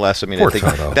nonetheless, I think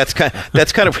Toto. that's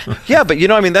kind of yeah. But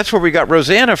that's where we got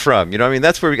Rosanna from.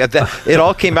 That's where we got that. It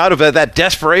all came out of that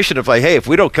desperation of like, hey, if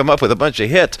we don't come up with a bunch of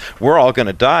hits, we're all going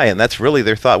to die. And that's really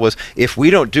their thought was, if we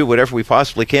don't do whatever we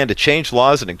possibly can to change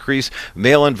laws and increase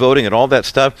mail-in voting and all that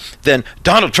stuff, then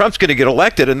Donald Trump's going to get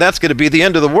elected, and that's going to be the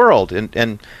end of the world.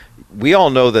 And we all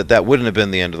know that wouldn't have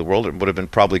been the end of the world. It would have been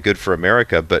probably good for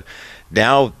America, but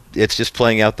now it's just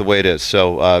playing out the way it is.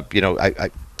 So,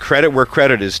 credit where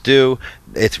credit is due.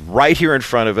 It's right here in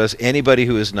front of us. Anybody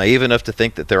who is naive enough to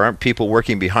think that there aren't people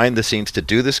working behind the scenes to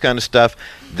do this kind of stuff,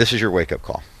 this is your wake-up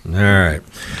call. All right.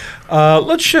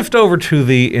 Let's shift over to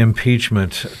the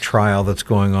impeachment trial that's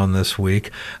going on this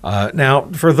week. Now,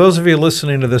 for those of you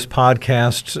listening to this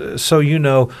podcast, so you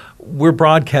know, we're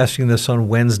broadcasting this on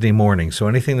Wednesday morning. So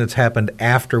anything that's happened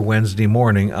after Wednesday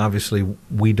morning, obviously,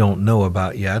 we don't know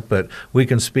about yet, but we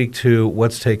can speak to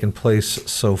what's taken place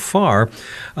so far.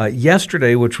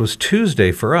 Yesterday, which was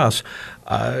Tuesday for us,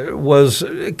 was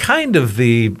kind of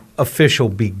the official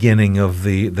beginning of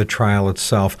the trial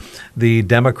itself. The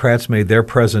Democrats made their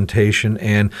presentation,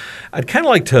 and I'd kind of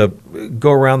like to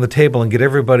go around the table and get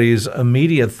everybody's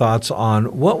immediate thoughts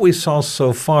on what we saw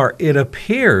so far. It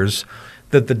appears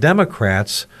that the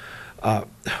Democrats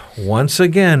once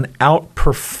again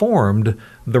outperformed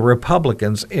the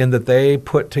Republicans in that they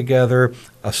put together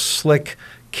a slick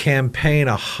campaign,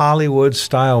 a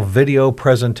Hollywood-style video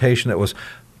presentation that was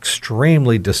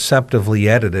extremely deceptively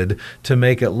edited to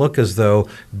make it look as though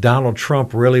Donald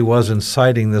Trump really was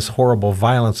inciting this horrible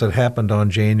violence that happened on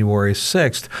January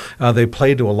 6th. They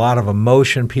played to a lot of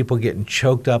emotion, people getting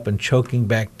choked up and choking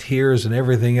back tears and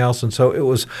everything else. And so it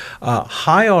was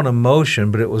high on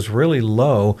emotion, but it was really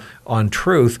low on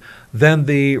truth. Then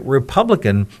the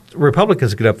Republicans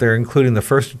get up there, including the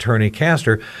first attorney,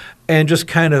 Castor, and just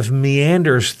kind of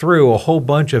meanders through a whole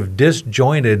bunch of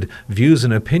disjointed views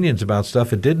and opinions about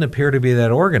stuff. It didn't appear to be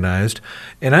that organized.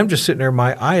 And I'm just sitting there,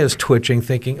 my eye is twitching,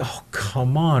 thinking, oh,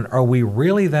 come on, are we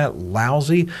really that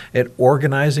lousy at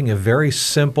organizing a very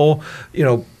simple,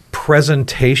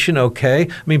 presentation, okay?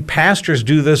 I mean, pastors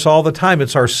do this all the time.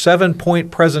 It's our 7-point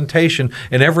presentation,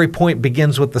 and every point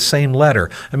begins with the same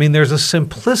letter. I mean, there's a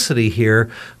simplicity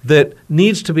here that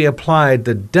needs to be applied.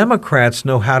 The Democrats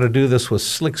know how to do this with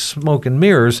slick smoke and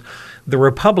mirrors. The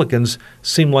Republicans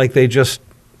seem like they just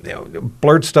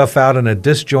blurt stuff out in a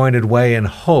disjointed way and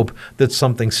hope that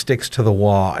something sticks to the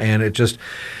wall. And it's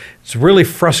really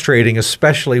frustrating,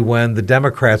 especially when the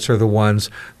Democrats are the ones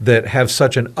that have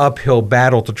such an uphill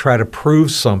battle to try to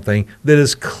prove something that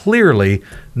is clearly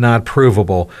not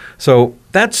provable. So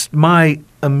that's my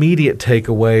immediate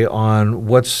takeaway on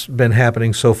what's been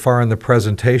happening so far in the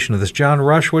presentation of this. John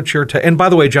Rush, what's your take? And by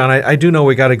the way, John, I do know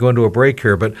we got to go into a break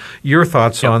here, but your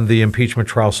thoughts on the impeachment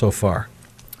trial so far?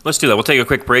 Let's do that. We'll take a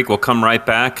quick break. We'll come right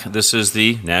back. This is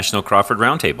the National Crawford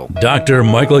Roundtable. Dr.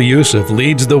 Michael Youssef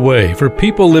leads the way for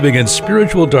people living in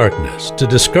spiritual darkness to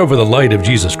discover the light of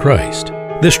Jesus Christ.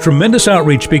 This tremendous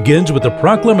outreach begins with the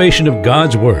proclamation of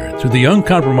God's Word through the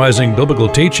uncompromising biblical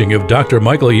teaching of Dr.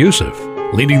 Michael Youssef.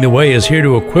 Leading the Way is here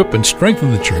to equip and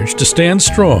strengthen the church to stand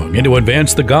strong and to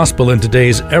advance the gospel in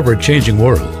today's ever-changing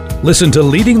world. Listen to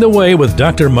Leading the Way with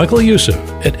Dr. Michael Youssef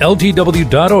at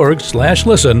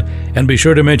ltw.org/listen, and be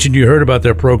sure to mention you heard about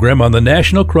their program on the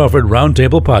National Crawford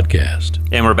Roundtable podcast.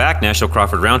 And we're back, National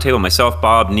Crawford Roundtable. Myself,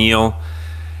 Bob, Neil,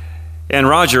 and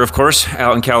Roger, of course,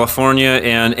 out in California.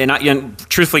 And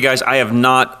truthfully, guys, I have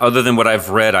not, other than what I've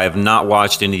read, I have not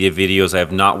watched any of the videos. I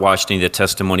have not watched any of the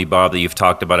testimony, Bob, that you've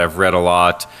talked about. I've read a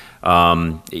lot.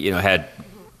 Had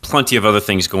plenty of other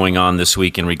things going on this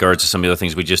week in regards to some of the other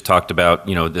things we just talked about,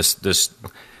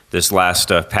 this last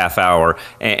half hour.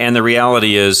 And the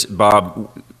reality is,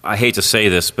 Bob, I hate to say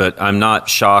this, but I'm not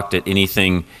shocked at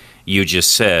anything you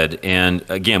just said. And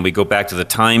again, we go back to the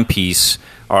Timepiece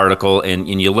article,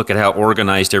 and you look at how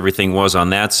organized everything was on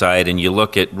that side, and you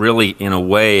look at really, in a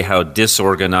way, how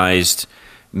disorganized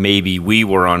maybe we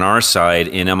were on our side.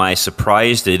 And am I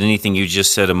surprised at anything you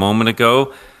just said a moment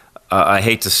ago? I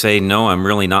hate to say no, I'm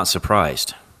really not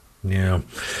surprised. Yeah.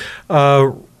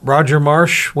 Roger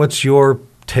Marsh, what's your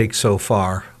take so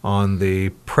far on the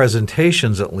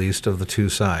presentations, at least, of the two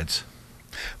sides?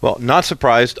 Well, not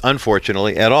surprised,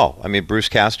 unfortunately, at all. I mean, Bruce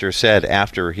Castor said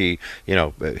after he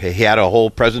had a whole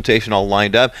presentation all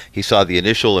lined up, he saw the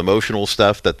initial emotional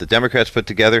stuff that the Democrats put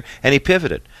together, and he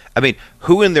pivoted. I mean,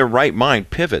 who in their right mind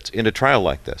pivots in a trial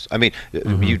like this? I mean,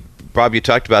 Bob, you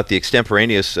talked about the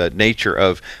extemporaneous nature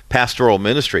of pastoral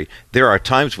ministry. There are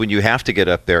times when you have to get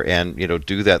up there and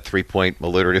do that 3-point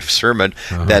alliterative sermon.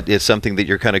 That is something that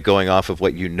you're kind of going off of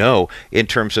what you know in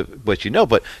terms of what you know.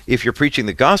 But if you're preaching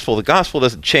the gospel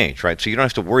doesn't change, right? So you don't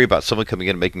have to worry about someone coming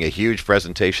in and making a huge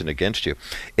presentation against you.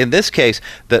 In this case,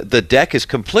 the deck is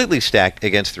completely stacked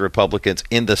against the Republicans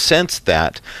in the sense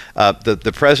that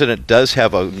the president does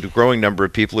have a growing number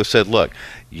of people who said, look,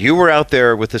 you were out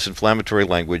there with this inflammatory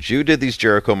language, you did these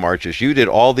Jericho marches, you did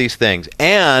all these things,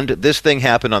 and this thing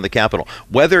happened on the Capitol.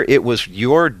 Whether it was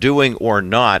your doing or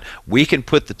not, we can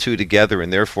put the two together,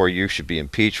 and therefore you should be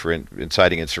impeached for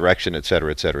inciting insurrection, et cetera,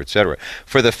 et cetera, et cetera.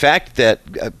 For the fact that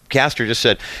Castor just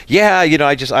said, yeah,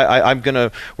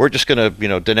 we're just gonna,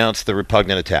 denounce the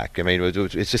repugnant attack. I mean,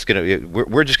 it's just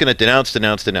we're just gonna denounce.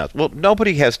 Well,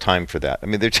 nobody has time for that. I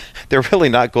mean, they're really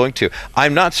not going to.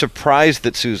 I'm not surprised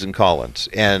that Susan Collins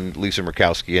and Lisa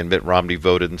Murkowski and Mitt Romney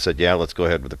voted and said, yeah, let's go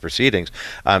ahead with the proceedings.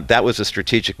 That was a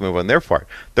strategic move on their part.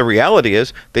 The reality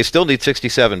is they still need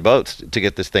 67 votes to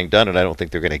get this thing done, and I don't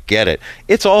think they're going to get it.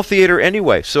 It's all theater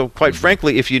anyway. So quite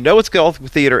frankly, if you know it's all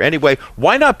theater anyway,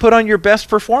 why not put on your best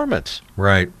performance?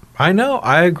 Right. I know.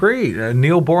 I agree.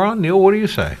 Neil Boron, Neil, what do you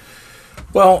say?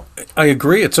 Well, I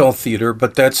agree it's all theater,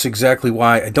 but that's exactly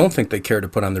why I don't think they care to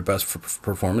put on their best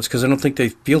performance, because I don't think they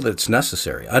feel that it's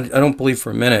necessary. I don't believe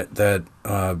for a minute that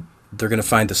they're going to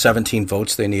find the 17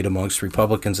 votes they need amongst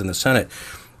Republicans in the Senate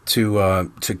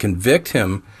to convict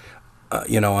him,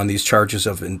 on these charges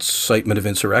of incitement of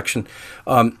insurrection.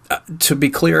 To be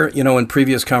clear, in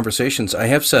previous conversations, I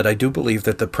have said I do believe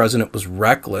that the president was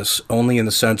reckless, only in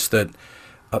the sense that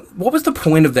what was the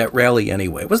point of that rally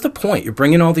anyway? What was the point? You're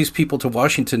bringing all these people to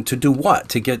Washington to do what?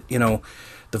 To get, the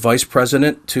vice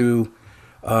president to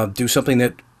do something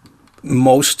that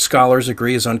most scholars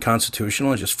agree is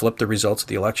unconstitutional and just flip the results of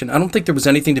the election? I don't think there was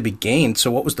anything to be gained.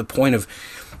 So what was the point of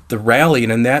the rally?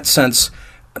 And in that sense,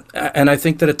 and I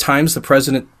think that at times the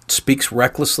president speaks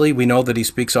recklessly. We know that he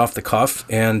speaks off the cuff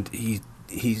and he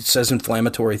says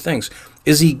inflammatory things.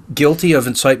 Is he guilty of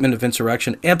incitement of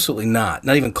insurrection? Absolutely not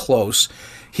even close.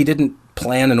 He didn't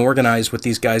plan and organize with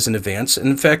these guys in advance. And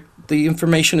in fact, the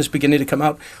information is beginning to come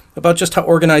out about just how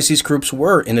organized these groups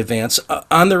were in advance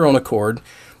on their own accord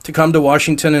to come to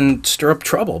Washington and stir up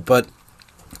trouble. But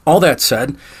all that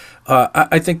said,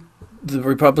 I think the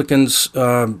Republicans,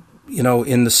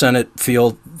 in the Senate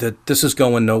feel that this is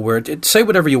going nowhere. Say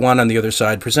whatever you want on the other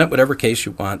side. Present whatever case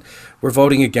you want. We're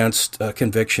voting against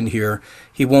conviction here.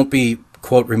 He won't be,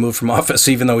 quote, removed from office,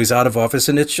 even though he's out of office.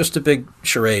 And it's just a big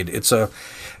charade.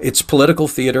 It's political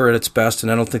theater at its best,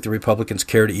 and I don't think the Republicans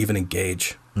care to even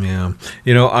engage. Yeah.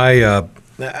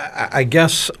 I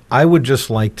guess I would just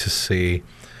like to see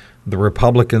the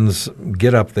Republicans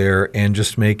get up there and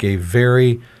just make a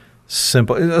very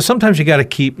simple. Sometimes you got to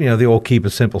keep, the old keep it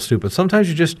simple, stupid. Sometimes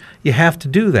you have to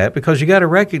do that because you got to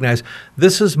recognize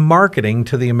this is marketing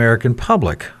to the American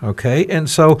public. Okay. And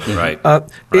so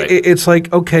it's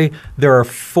like, okay, there are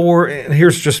four, and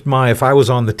here's just if I was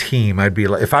on the team, I'd be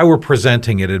like, if I were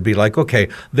presenting it, it'd be like, okay,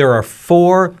 there are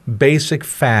four basic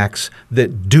facts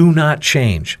that do not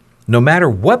change. No matter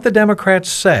what the Democrats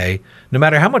say, no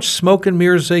matter how much smoke and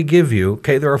mirrors they give you,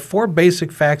 okay, there are four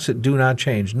basic facts that do not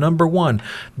change. Number one,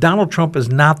 Donald Trump is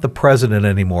not the president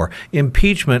anymore.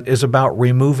 Impeachment is about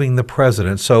removing the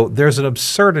president. So there's an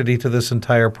absurdity to this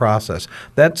entire process.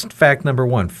 That's fact number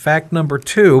one. Fact number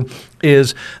two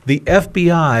is the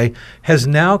FBI has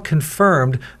now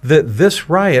confirmed that this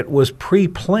riot was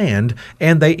pre-planned,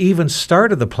 and they even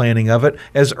started the planning of it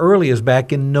as early as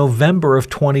back in November of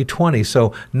 2020.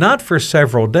 So not for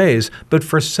several days, but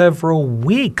for several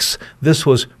weeks. This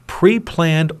was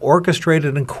pre-planned,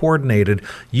 orchestrated, and coordinated.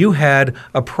 You had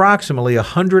approximately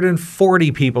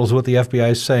 140 people, is what the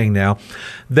FBI is saying now,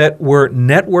 that were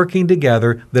networking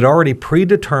together, that already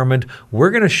predetermined, we're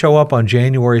going to show up on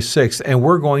January 6th, and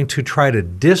we're going to try to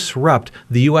disrupt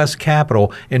the U.S.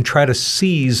 Capitol and try to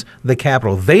seize the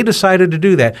Capitol. They decided to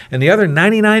do that, and the other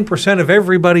 99% of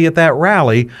everybody at that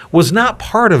rally was not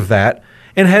part of that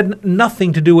and had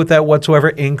nothing to do with that whatsoever,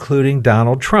 including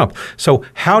Donald Trump. So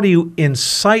how do you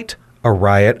incite a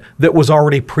riot that was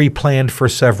already pre-planned for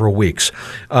several weeks?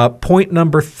 Point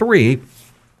number three,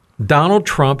 Donald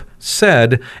Trump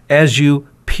said, as you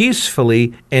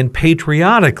peacefully and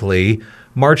patriotically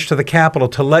march to the Capitol,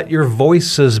 to let your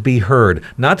voices be heard,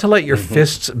 not to let your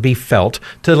fists be felt,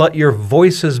 to let your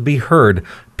voices be heard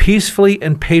peacefully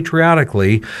and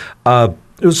patriotically.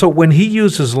 So when he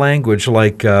uses language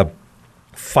like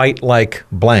fight like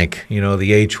blank,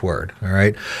 the H word, all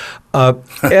right?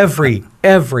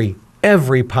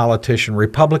 Every politician,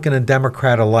 Republican and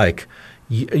Democrat alike,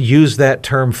 use that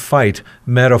term fight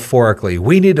metaphorically.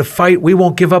 We need to fight. We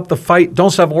won't give up the fight.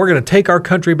 Don't stop. We're going to take our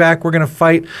country back. We're going to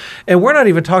fight. And we're not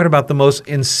even talking about the most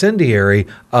incendiary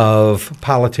of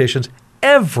politicians.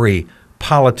 Every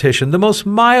politician, the most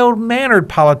mild-mannered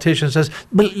politician says,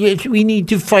 but we need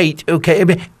to fight, okay? I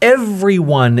mean,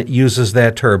 everyone uses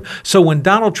that term. So when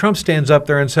Donald Trump stands up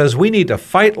there and says, we need to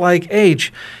fight like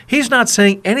H, he's not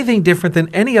saying anything different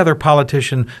than any other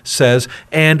politician says,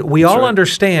 and we all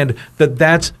understand that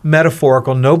that's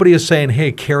metaphorical. Nobody is saying,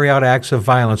 hey, carry out acts of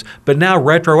violence. But now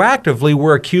retroactively,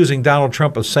 we're accusing Donald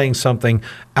Trump of saying something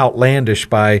outlandish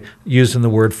by using the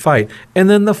word fight. And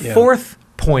then the fourth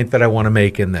point that I want to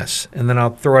make in this, and then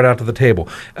I'll throw it out to the table,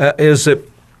 is that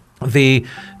the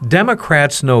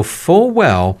Democrats know full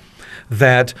well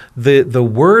that the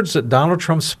words that Donald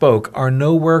Trump spoke are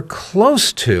nowhere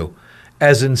close to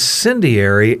as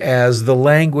incendiary as the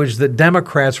language that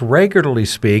Democrats regularly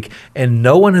speak, and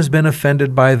no one has been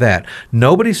offended by that.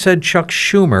 Nobody said Chuck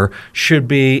Schumer should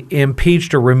be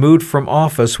impeached or removed from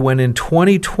office when in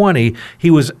 2020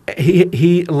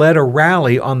 he led a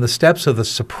rally on the steps of the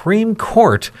Supreme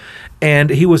Court, and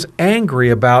he was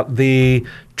angry about the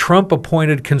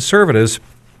Trump-appointed conservatives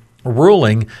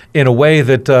ruling in a way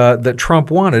that Trump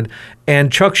wanted.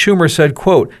 And Chuck Schumer said,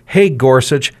 quote, hey,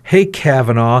 Gorsuch, hey,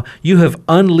 Kavanaugh, you have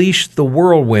unleashed the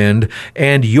whirlwind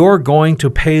and you're going to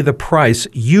pay the price.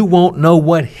 You won't know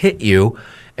what hit you.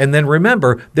 And then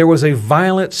remember, there was a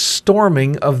violent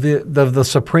storming of the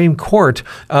Supreme Court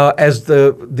as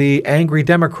the angry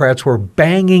Democrats were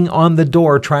banging on the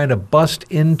door trying to bust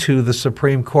into the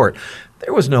Supreme Court.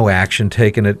 There was no action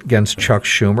taken against Chuck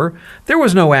Schumer. There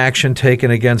was no action taken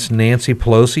against Nancy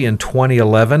Pelosi in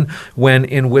 2011 when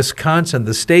in Wisconsin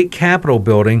the state capitol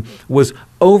building was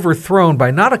overthrown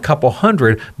by not a couple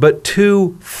hundred, but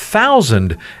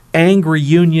 2,000 angry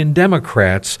Union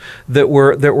Democrats that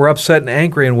were upset and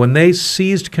angry. And when they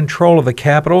seized control of the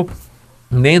Capitol,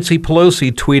 Nancy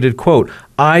Pelosi tweeted, quote,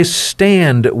 I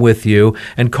stand with you,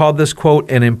 and called this, quote,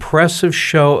 an impressive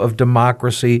show of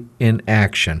democracy in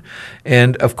action.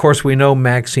 And, of course, we know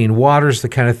Maxine Waters, the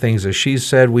kind of things that she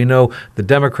said. We know the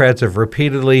Democrats have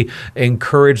repeatedly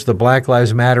encouraged the Black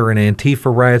Lives Matter and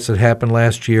Antifa riots that happened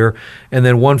last year. And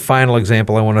then one final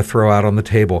example I want to throw out on the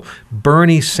table.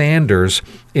 Bernie Sanders,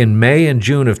 in May and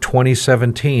June of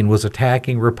 2017, was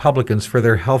attacking Republicans for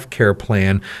their health care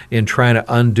plan in trying to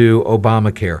undo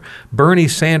Obamacare. Bernie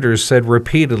Sanders said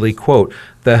repeatedly, quote,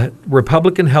 the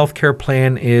Republican health care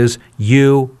plan is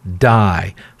you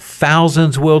die.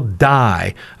 Thousands will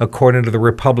die, according to the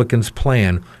Republicans'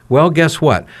 plan. Well, guess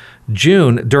what?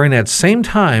 June, during that same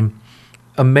time,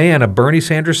 a Bernie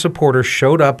Sanders supporter,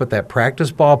 showed up at that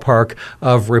practice ballpark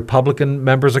of Republican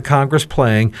members of Congress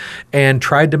playing and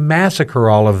tried to massacre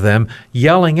all of them,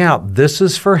 yelling out, this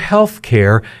is for health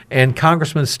care. And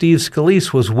Congressman Steve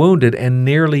Scalise was wounded and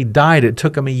nearly died. It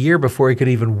took him a year before he could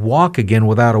even walk again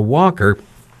without a walker.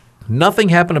 Nothing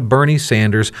happened to Bernie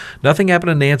Sanders. Nothing happened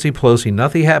to Nancy Pelosi.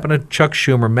 Nothing happened to Chuck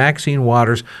Schumer, Maxine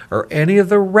Waters, or any of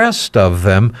the rest of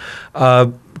them.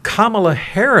 Kamala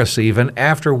Harris, even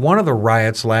after one of the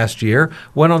riots last year,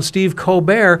 went on Steve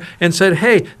Colbert and said,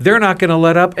 hey, they're not going to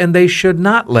let up and they should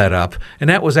not let up. And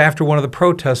that was after one of the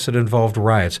protests that involved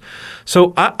riots.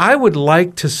 So I would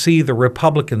like to see the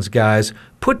Republicans, guys,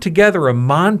 put together a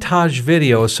montage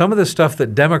video of some of the stuff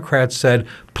that Democrats said,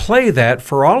 play that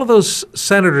for all of those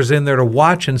senators in there to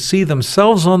watch and see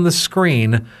themselves on the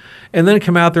screen, and then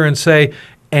come out there and say,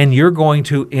 and you're going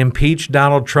to impeach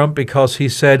Donald Trump because he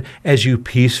said, as you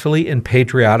peacefully and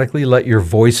patriotically let your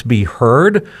voice be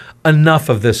heard? Enough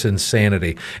of this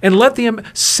insanity. And let them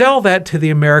sell that to the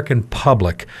American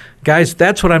public. Guys,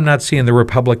 that's what I'm not seeing the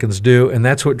Republicans do, and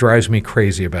that's what drives me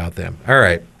crazy about them. All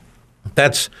right.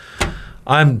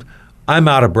 I'm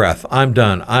out of breath. I'm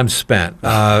done. I'm spent.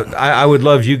 I would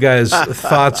love you guys'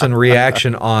 thoughts and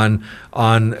reaction on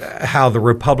how the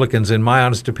Republicans, in my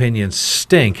honest opinion,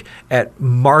 stink at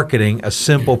marketing a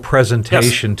simple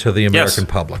presentation to the American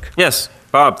public. Yes,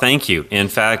 Bob, thank you. In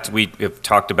fact, we have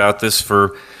talked about this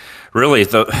for really,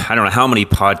 I don't know how many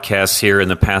podcasts here in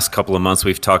the past couple of months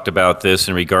we've talked about this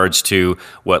in regards to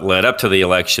what led up to the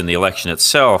election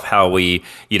itself, how we,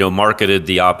 marketed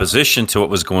the opposition to what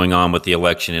was going on with the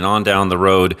election, and on down the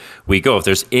road we go. If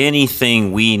there's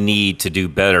anything we need to do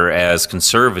better as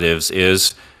conservatives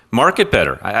is market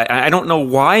better. I don't know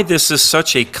why this is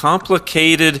such a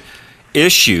complicated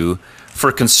issue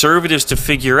for conservatives to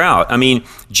figure out. I mean,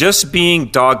 just being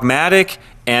dogmatic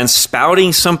and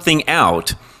spouting something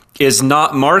out is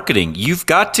not marketing. You've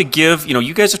got to give,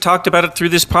 you guys have talked about it through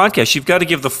this podcast. You've got to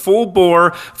give the full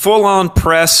bore, full on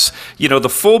press, the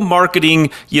full marketing,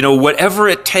 whatever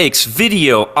it takes,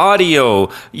 video,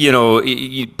 audio,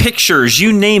 pictures,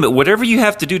 you name it, whatever you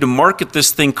have to do to market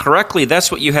this thing correctly,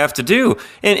 that's what you have to do.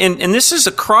 And this is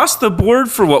across the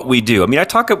board for what we do. I mean,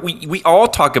 we all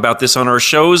talk about this on our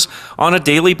shows on a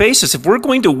daily basis. If we're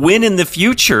going to win in the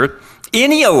future,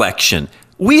 any election,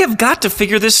 we have got to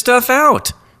figure this stuff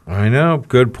out. I know.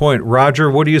 Good point. Roger,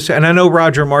 what do you say? And I know,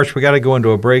 Roger Marsh, we got to go into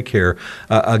a break here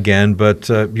again, but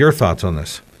your thoughts on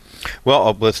this?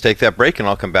 Well, let's take that break, and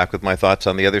I'll come back with my thoughts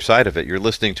on the other side of it. You're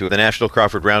listening to the National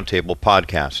Crawford Roundtable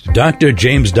podcast. Dr.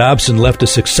 James Dobson left a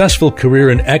successful career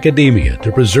in academia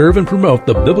to preserve and promote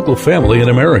the biblical family in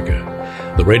America.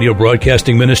 The radio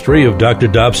broadcasting ministry of Dr.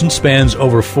 Dobson spans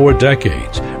over 4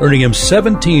 decades, earning him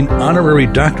 17 honorary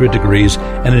doctorate degrees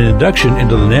and an induction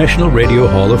into the National Radio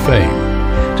Hall of Fame.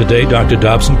 Today, Dr.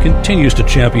 Dobson continues to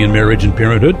champion marriage and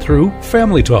parenthood through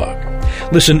Family Talk.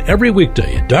 Listen every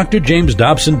weekday at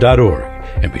drjamesdobson.org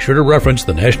and be sure to reference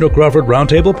the National Crawford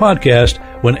Roundtable podcast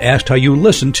when asked how you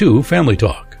listen to Family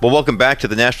Talk. Well, welcome back to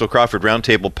the National Crawford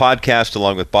Roundtable podcast,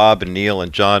 along with Bob and Neil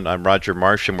and John. I'm Roger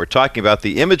Marsh, and we're talking about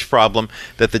the image problem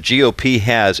that the GOP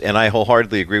has, and I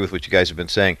wholeheartedly agree with what you guys have been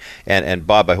saying. And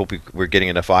Bob, I hope we're getting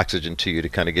enough oxygen to you to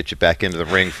kind of get you back into the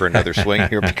ring for another swing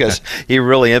here, because he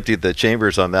really emptied the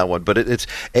chambers on that one. But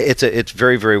it's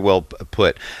very, very well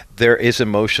put. There is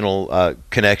emotional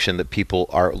connection that people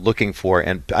are looking for,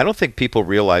 and I don't think people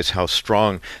realize how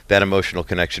strong that emotional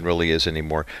connection really is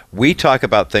anymore. We talk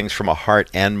about things from a heart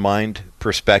and mind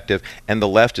perspective, and the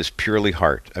left is purely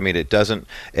heart. I mean, it doesn't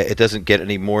get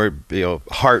any more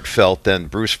heartfelt than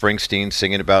Bruce Springsteen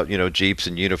singing about Jeeps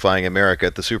and unifying America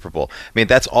at the Super Bowl. I mean,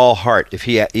 that's all heart. If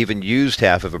he even used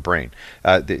half of a brain,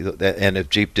 and if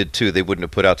Jeep did too, they wouldn't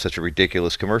have put out such a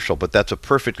ridiculous commercial. But that's a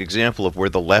perfect example of where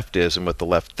the left is and what the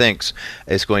left thinks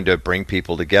is going to bring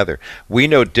people together. We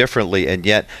know differently, and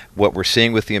yet what we're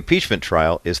seeing with the impeachment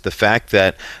trial is the fact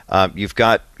that you've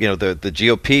got the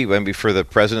GOP, maybe for the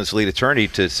president's lead attorney,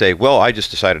 to say, well, I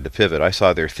just decided to pivot. I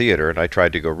saw their theater and I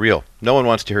tried to go real. No one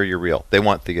wants to hear you real. They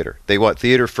want theater. They want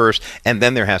theater first, and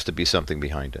then there has to be something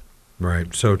behind it.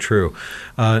 Right. So true.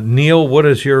 Neil, what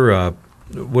is your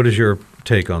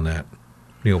take on that?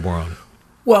 Neil Boron.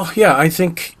 Well, yeah, I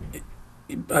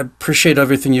appreciate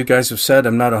everything you guys have said.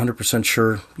 I'm not 100%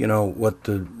 sure, what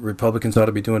the Republicans ought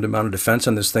to be doing to mount a defense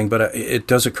on this thing, but it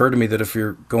does occur to me that if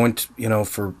you're going to,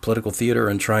 for political theater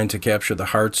and trying to capture the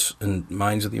hearts and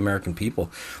minds of the American people,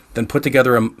 then put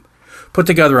together a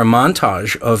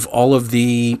montage of all of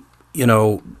the,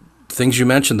 things you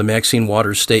mentioned, the Maxine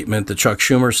Waters statement, the Chuck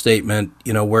Schumer statement,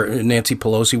 where Nancy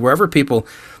Pelosi, wherever people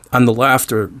on the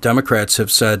left or Democrats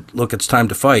have said, look, it's time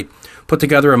to fight. Put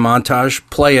together a montage,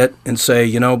 play it, and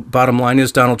say, bottom line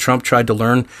is Donald Trump tried to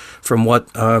learn from what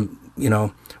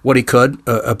he could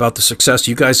about the success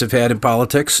you guys have had in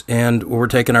politics, and we're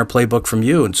taking our playbook from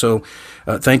you. And so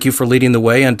thank you for leading the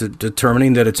way and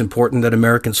determining that it's important that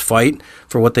Americans fight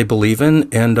for what they believe in,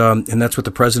 and that's what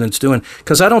the president's doing.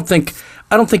 Because I don't think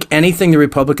anything the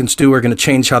Republicans do are going to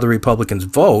change how the Republicans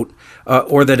vote,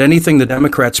 or that anything the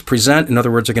Democrats present, in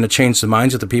other words, are going to change the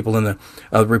minds of the people in the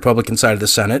Republican side of the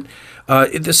Senate.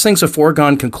 This thing's a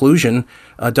foregone conclusion.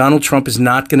 Donald Trump is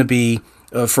not going to be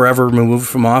forever removed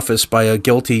from office by a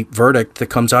guilty verdict that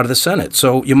comes out of the Senate.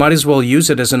 So you might as well use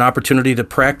it as an opportunity to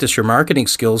practice your marketing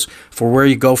skills for where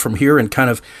you go from here, and kind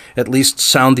of at least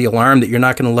sound the alarm that you're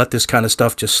not going to let this kind of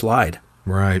stuff just slide.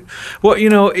 Right. Well,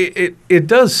 it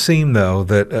does seem, though,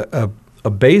 that a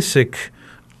basic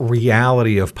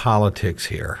reality of politics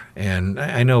here, and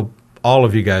I know all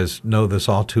of you guys know this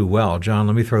all too well. John,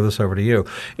 let me throw this over to you,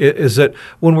 is that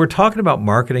when we're talking about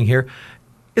marketing here,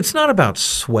 it's not about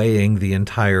swaying the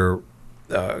entire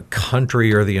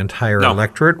country or the entire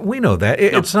electorate. We know that.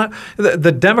 It's not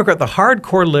the Democrat, the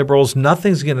hardcore liberals,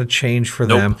 nothing's going to change for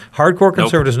them. Hardcore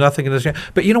conservatives, nothing going to change.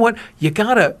 But you know what? You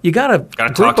got a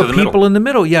group of people in the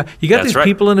middle. Yeah, you got these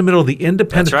people in the middle, the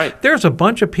independents. That's right. There's a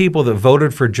bunch of people that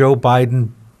voted for Joe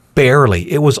Biden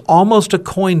barely. It was almost a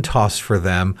coin toss for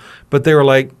them, but they were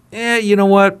like, you know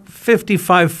what?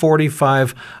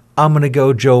 55-45. I'm going to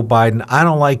go Joe Biden. I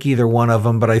don't like either one of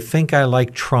them, but I think I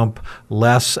like Trump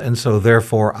less, and so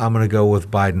therefore I'm going to go with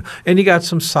Biden. And you got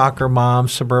some soccer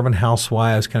moms, suburban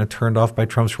housewives kind of turned off by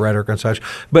Trump's rhetoric and such,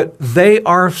 but they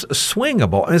are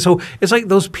swingable. And so it's like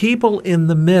those people in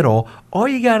the middle, all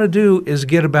you got to do is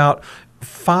get about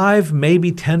 5,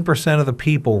 maybe 10% of the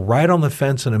people right on the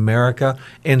fence in America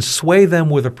and sway them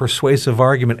with a persuasive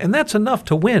argument, and that's enough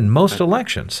to win most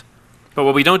elections. But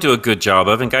what we don't do a good job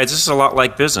of, and guys, this is a lot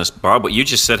like business. Bob, what you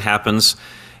just said happens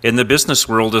in the business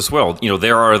world as well.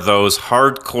 There are those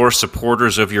hardcore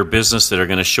supporters of your business that are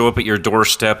going to show up at your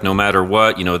doorstep no matter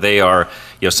what. They are,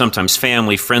 sometimes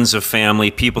family, friends of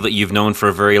family, people that you've known for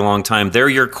a very long time. They're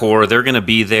your core. They're going to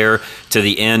be there to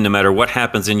the end. No matter what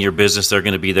happens in your business, they're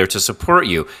going to be there to support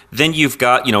you. Then you've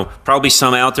got, probably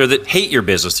some out there that hate your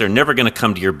business. They're never going to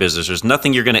come to your business. There's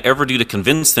nothing you're going to ever do to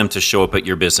convince them to show up at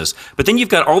your business. But then you've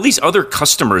got all these other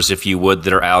customers, if you would,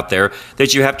 that are out there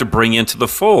that you have to bring into the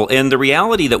fold. And the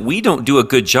reality that we don't do a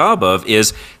good job of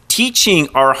is teaching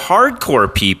our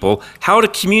hardcore people how to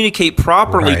communicate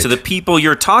properly to the people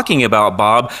you're talking about,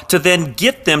 Bob, to then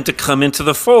get them to come into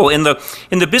the fold. In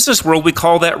the business world, we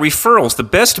call that referrals. The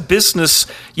best business,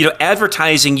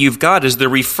 advertising you've got is the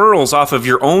referrals off of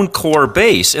your own core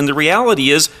base. And the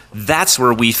reality is that's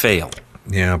where we fail.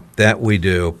 Yeah, that we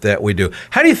do.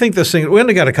 How do you think this thing? We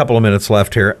only got a couple of minutes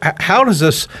left here. How does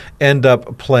this end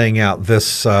up playing out?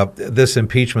 This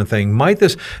impeachment thing. Might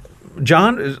this,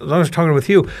 John? As I was talking with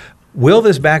you, will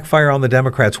this backfire on the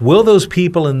Democrats? Will those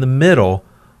people in the middle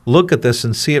look at this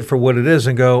and see it for what it is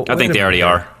and go? I think they already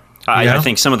are. I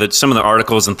think some of the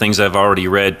articles and things I've already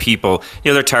read, people,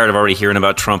 they're tired of already hearing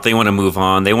about Trump. They want to move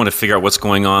on. They want to figure out what's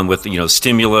going on with,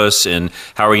 stimulus and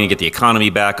how are we going to get the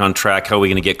economy back on track? How are we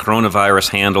going to get coronavirus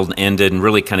handled and ended and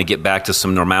really kind of get back to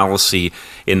some normalcy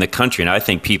in the country? And I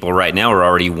think people right now are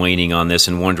already waning on this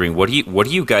and wondering, what are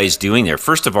you guys doing there?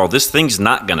 First of all, this thing's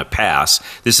not going to pass.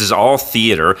 This is all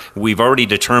theater. We've already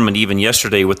determined even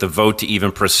yesterday with the vote to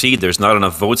even proceed, there's not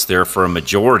enough votes there for a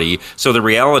majority. So the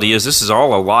reality is this is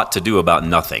all a lot to do about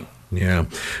nothing. Yeah,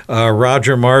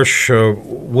 Roger Marsh,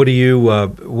 what do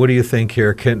you think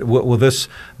here? Will this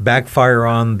backfire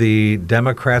on the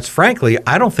Democrats? Frankly,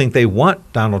 I don't think they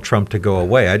want Donald Trump to go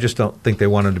away. I just don't think they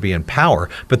want him to be in power.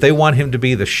 But they want him to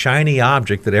be the shiny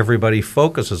object that everybody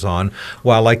focuses on,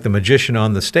 while, like the magician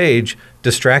on the stage,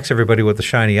 distracts everybody with the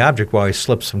shiny object while he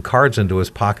slips some cards into his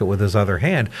pocket with his other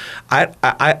hand.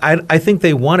 I think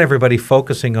they want everybody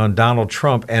focusing on Donald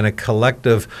Trump and a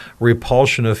collective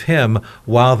repulsion of him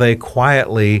while they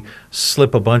quietly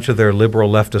slip a bunch of their liberal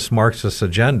leftist Marxist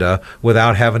agenda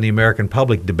without having the American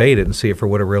public debate it and see it for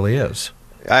what it really is.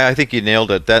 I think you nailed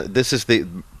it.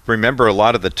 Remember, a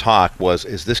lot of the talk was,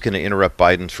 is this going to interrupt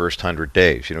Biden's first 100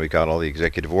 days? We got all the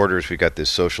executive orders. We got this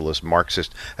socialist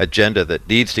Marxist agenda that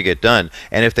needs to get done.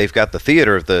 And if they've got the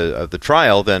theater of the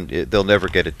trial, then they'll never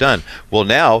get it done. Well,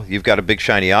 now you've got a big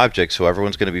shiny object, so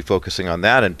everyone's going to be focusing on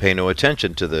that and pay no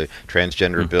attention to the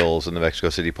transgender bills and the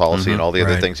Mexico City policy and all the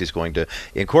other things he's going to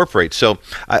incorporate. So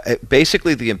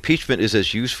basically, the impeachment is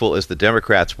as useful as the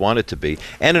Democrats want it to be.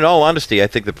 And in all honesty, I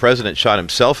think the president shot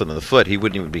himself in the foot. He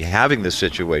wouldn't even be having this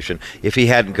situation if he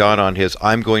hadn't gone on his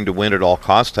I'm going to win at all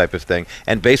costs type of thing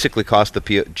and basically cost the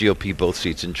GOP both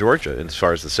seats in Georgia as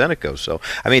far as the Senate goes. So,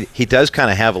 I mean, he does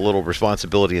kind of have a little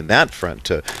responsibility in that front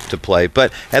to play.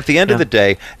 But at the end of the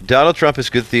day, Donald Trump is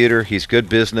good theater. He's good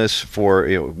business for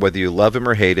whether you love him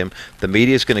or hate him. The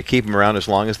media is going to keep him around as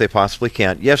long as they possibly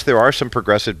can. Yes, there are some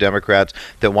progressive Democrats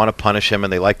that want to punish him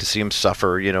and they like to see him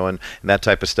suffer, and that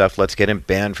type of stuff. Let's get him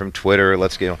banned from Twitter.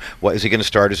 Let's get, what is he going to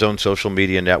start his own social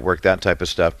media network? That type of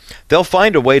stuff. They'll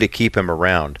find a way to keep him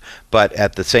around, but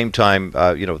at the same time,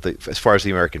 as far as the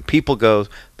American people goes,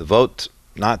 the vote's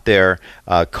not there.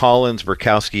 Collins,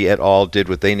 Murkowski et al. Did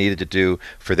what they needed to do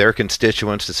for their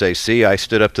constituents to say, see, I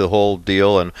stood up to the whole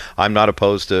deal, and I'm not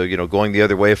opposed to going the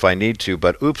other way if I need to,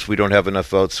 but oops, we don't have enough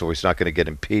votes, so he's not going to get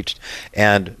impeached.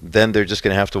 And then they're just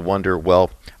going to have to wonder,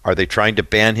 well, are they trying to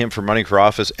ban him from running for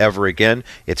office ever again?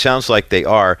 It sounds like they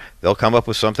are. They'll come up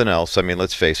with something else. I mean,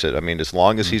 let's face it. I mean, as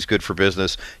long as he's good for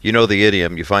business, the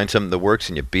idiom, you find something that works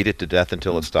and you beat it to death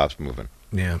until it stops moving.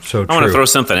 Yeah, so true. I want to throw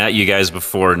something at you guys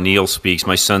before Neil speaks.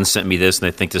 My son sent me this, and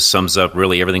I think this sums up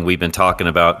really everything we've been talking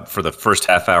about for the first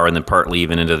half hour and then partly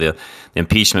even into the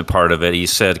impeachment part of it. He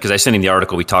said, because I sent him the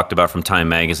article we talked about from Time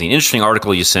Magazine. Interesting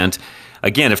article you sent.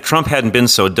 Again, if Trump hadn't been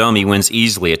so dumb, he wins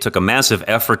easily. It took a massive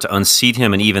effort to unseat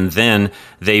him, and even then,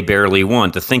 they barely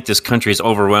won. To think this country is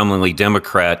overwhelmingly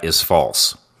Democrat is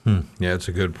false. Yeah, it's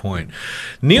a good point.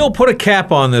 Neil, put a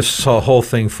cap on this whole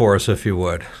thing for us, if you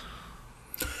would.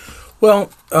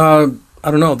 Well, I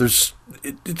don't know.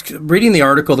 Reading the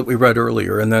article that we read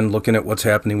earlier and then looking at what's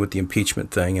happening with the impeachment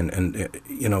thing and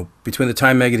between the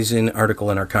Time Magazine article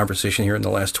and our conversation here in the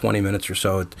last 20 minutes or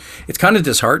so, it's kind of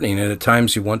disheartening. And at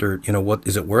times you wonder, what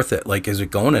is it worth it? Like, is it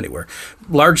going anywhere?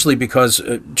 Largely because,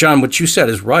 John, what you said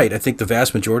is right. I think the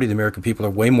vast majority of the American people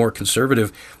are way more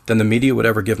conservative than the media would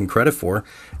ever give them credit for,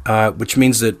 which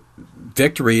means that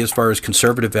victory as far as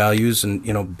conservative values and,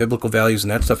 biblical values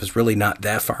and that stuff is really not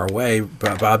that far away.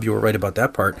 Bob, you were right about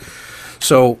that part.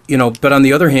 So, but on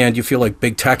the other hand, you feel like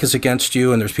big tech is against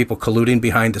you and there's people colluding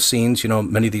behind the scenes.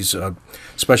 Many of these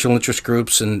special interest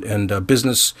groups and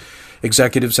business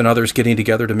executives and others getting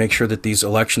together to make sure that these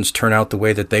elections turn out the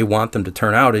way that they want them to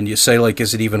turn out. And you say, like,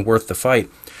 is it even worth the fight?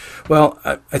 Well,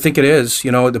 I think it is.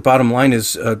 The bottom line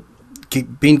is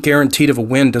being guaranteed of a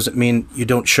win doesn't mean you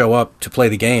don't show up to play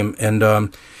the game. And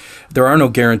there are no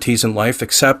guarantees in life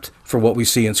except for what we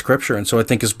see in Scripture. And so I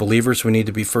think as believers, we need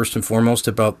to be first and foremost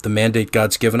about the mandate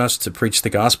God's given us to preach the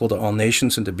gospel to all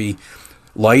nations and to be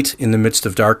light in the midst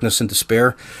of darkness and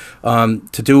despair,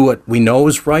 to do what we know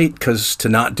is right, because to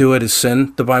not do it is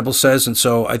sin, the Bible says. And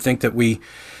so I think that we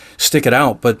stick it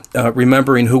out, but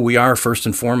remembering who we are first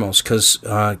and foremost, because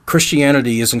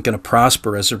Christianity isn't going to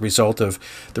prosper as a result of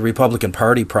the Republican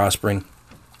Party prospering.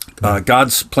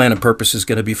 God's plan and purpose is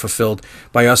going to be fulfilled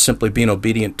by us simply being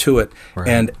obedient to it. Right.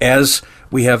 And as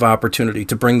we have opportunity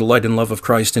to bring the light and love of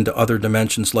Christ into other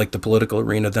dimensions like the political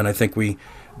arena, then I think we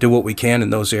do what we can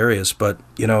in those areas. But,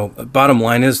 bottom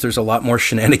line is there's a lot more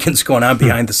shenanigans going on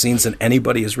behind the scenes than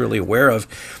anybody is really aware of.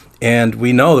 And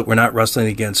we know that we're not wrestling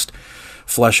against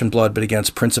flesh and blood, but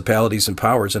against principalities and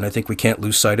powers. And I think we can't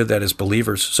lose sight of that as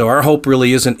believers. So our hope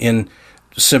really isn't in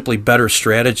simply better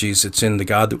strategies. It's in the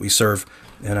God that we serve.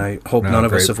 And I hope none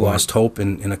of us have lost hope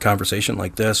in a conversation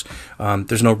like this.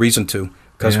 There's no reason to,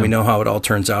 because we know how it all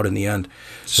turns out in the end.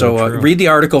 So read the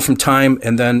article from Time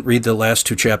and then read the last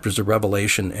 2 chapters of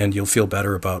Revelation, and you'll feel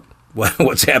better about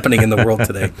what's happening in the world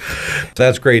today.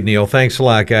 That's great, Neil. Thanks a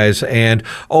lot, guys. And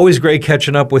always great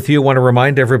catching up with you. I want to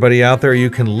remind everybody out there, you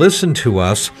can listen to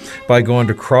us by going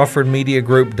to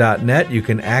crawfordmediagroup.net. You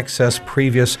can access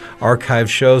previous archive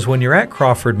shows. When you're at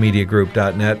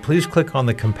crawfordmediagroup.net, please click on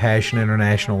the Compassion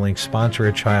International link, sponsor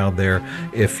a child there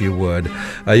if you would.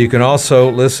 You can also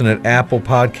listen at Apple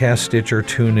Podcasts, Stitcher,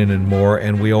 TuneIn, and more.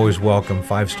 And we always welcome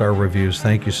 5-star reviews.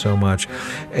 Thank you so much.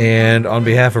 And on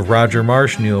behalf of Roger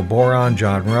Marsh, Neil Boron,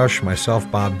 John Rush, myself,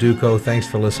 Bob Duco, thanks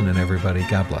for listening, everybody.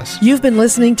 God bless. You've been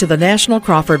listening to the National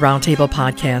Crawford Roundtable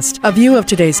Podcast, a view of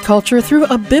today's culture through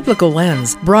a biblical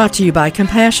lens, brought to you by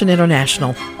Compassion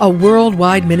International, a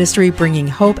worldwide ministry bringing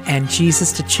hope and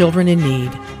Jesus to children in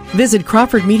need. Visit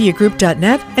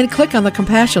crawfordmediagroup.net and click on the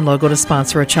Compassion logo to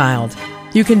sponsor a child.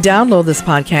 You can download this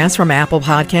podcast from Apple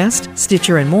Podcast,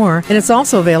 Stitcher, and more, and it's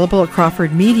also available at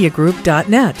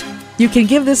crawfordmediagroup.net. You can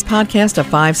give this podcast a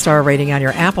 5-star rating on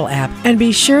your Apple app, and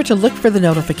be sure to look for the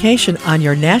notification on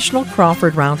your National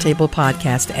Crawford Roundtable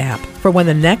Podcast app for when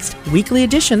the next weekly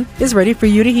edition is ready for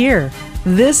you to hear.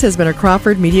 This has been a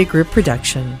Crawford Media Group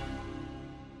production.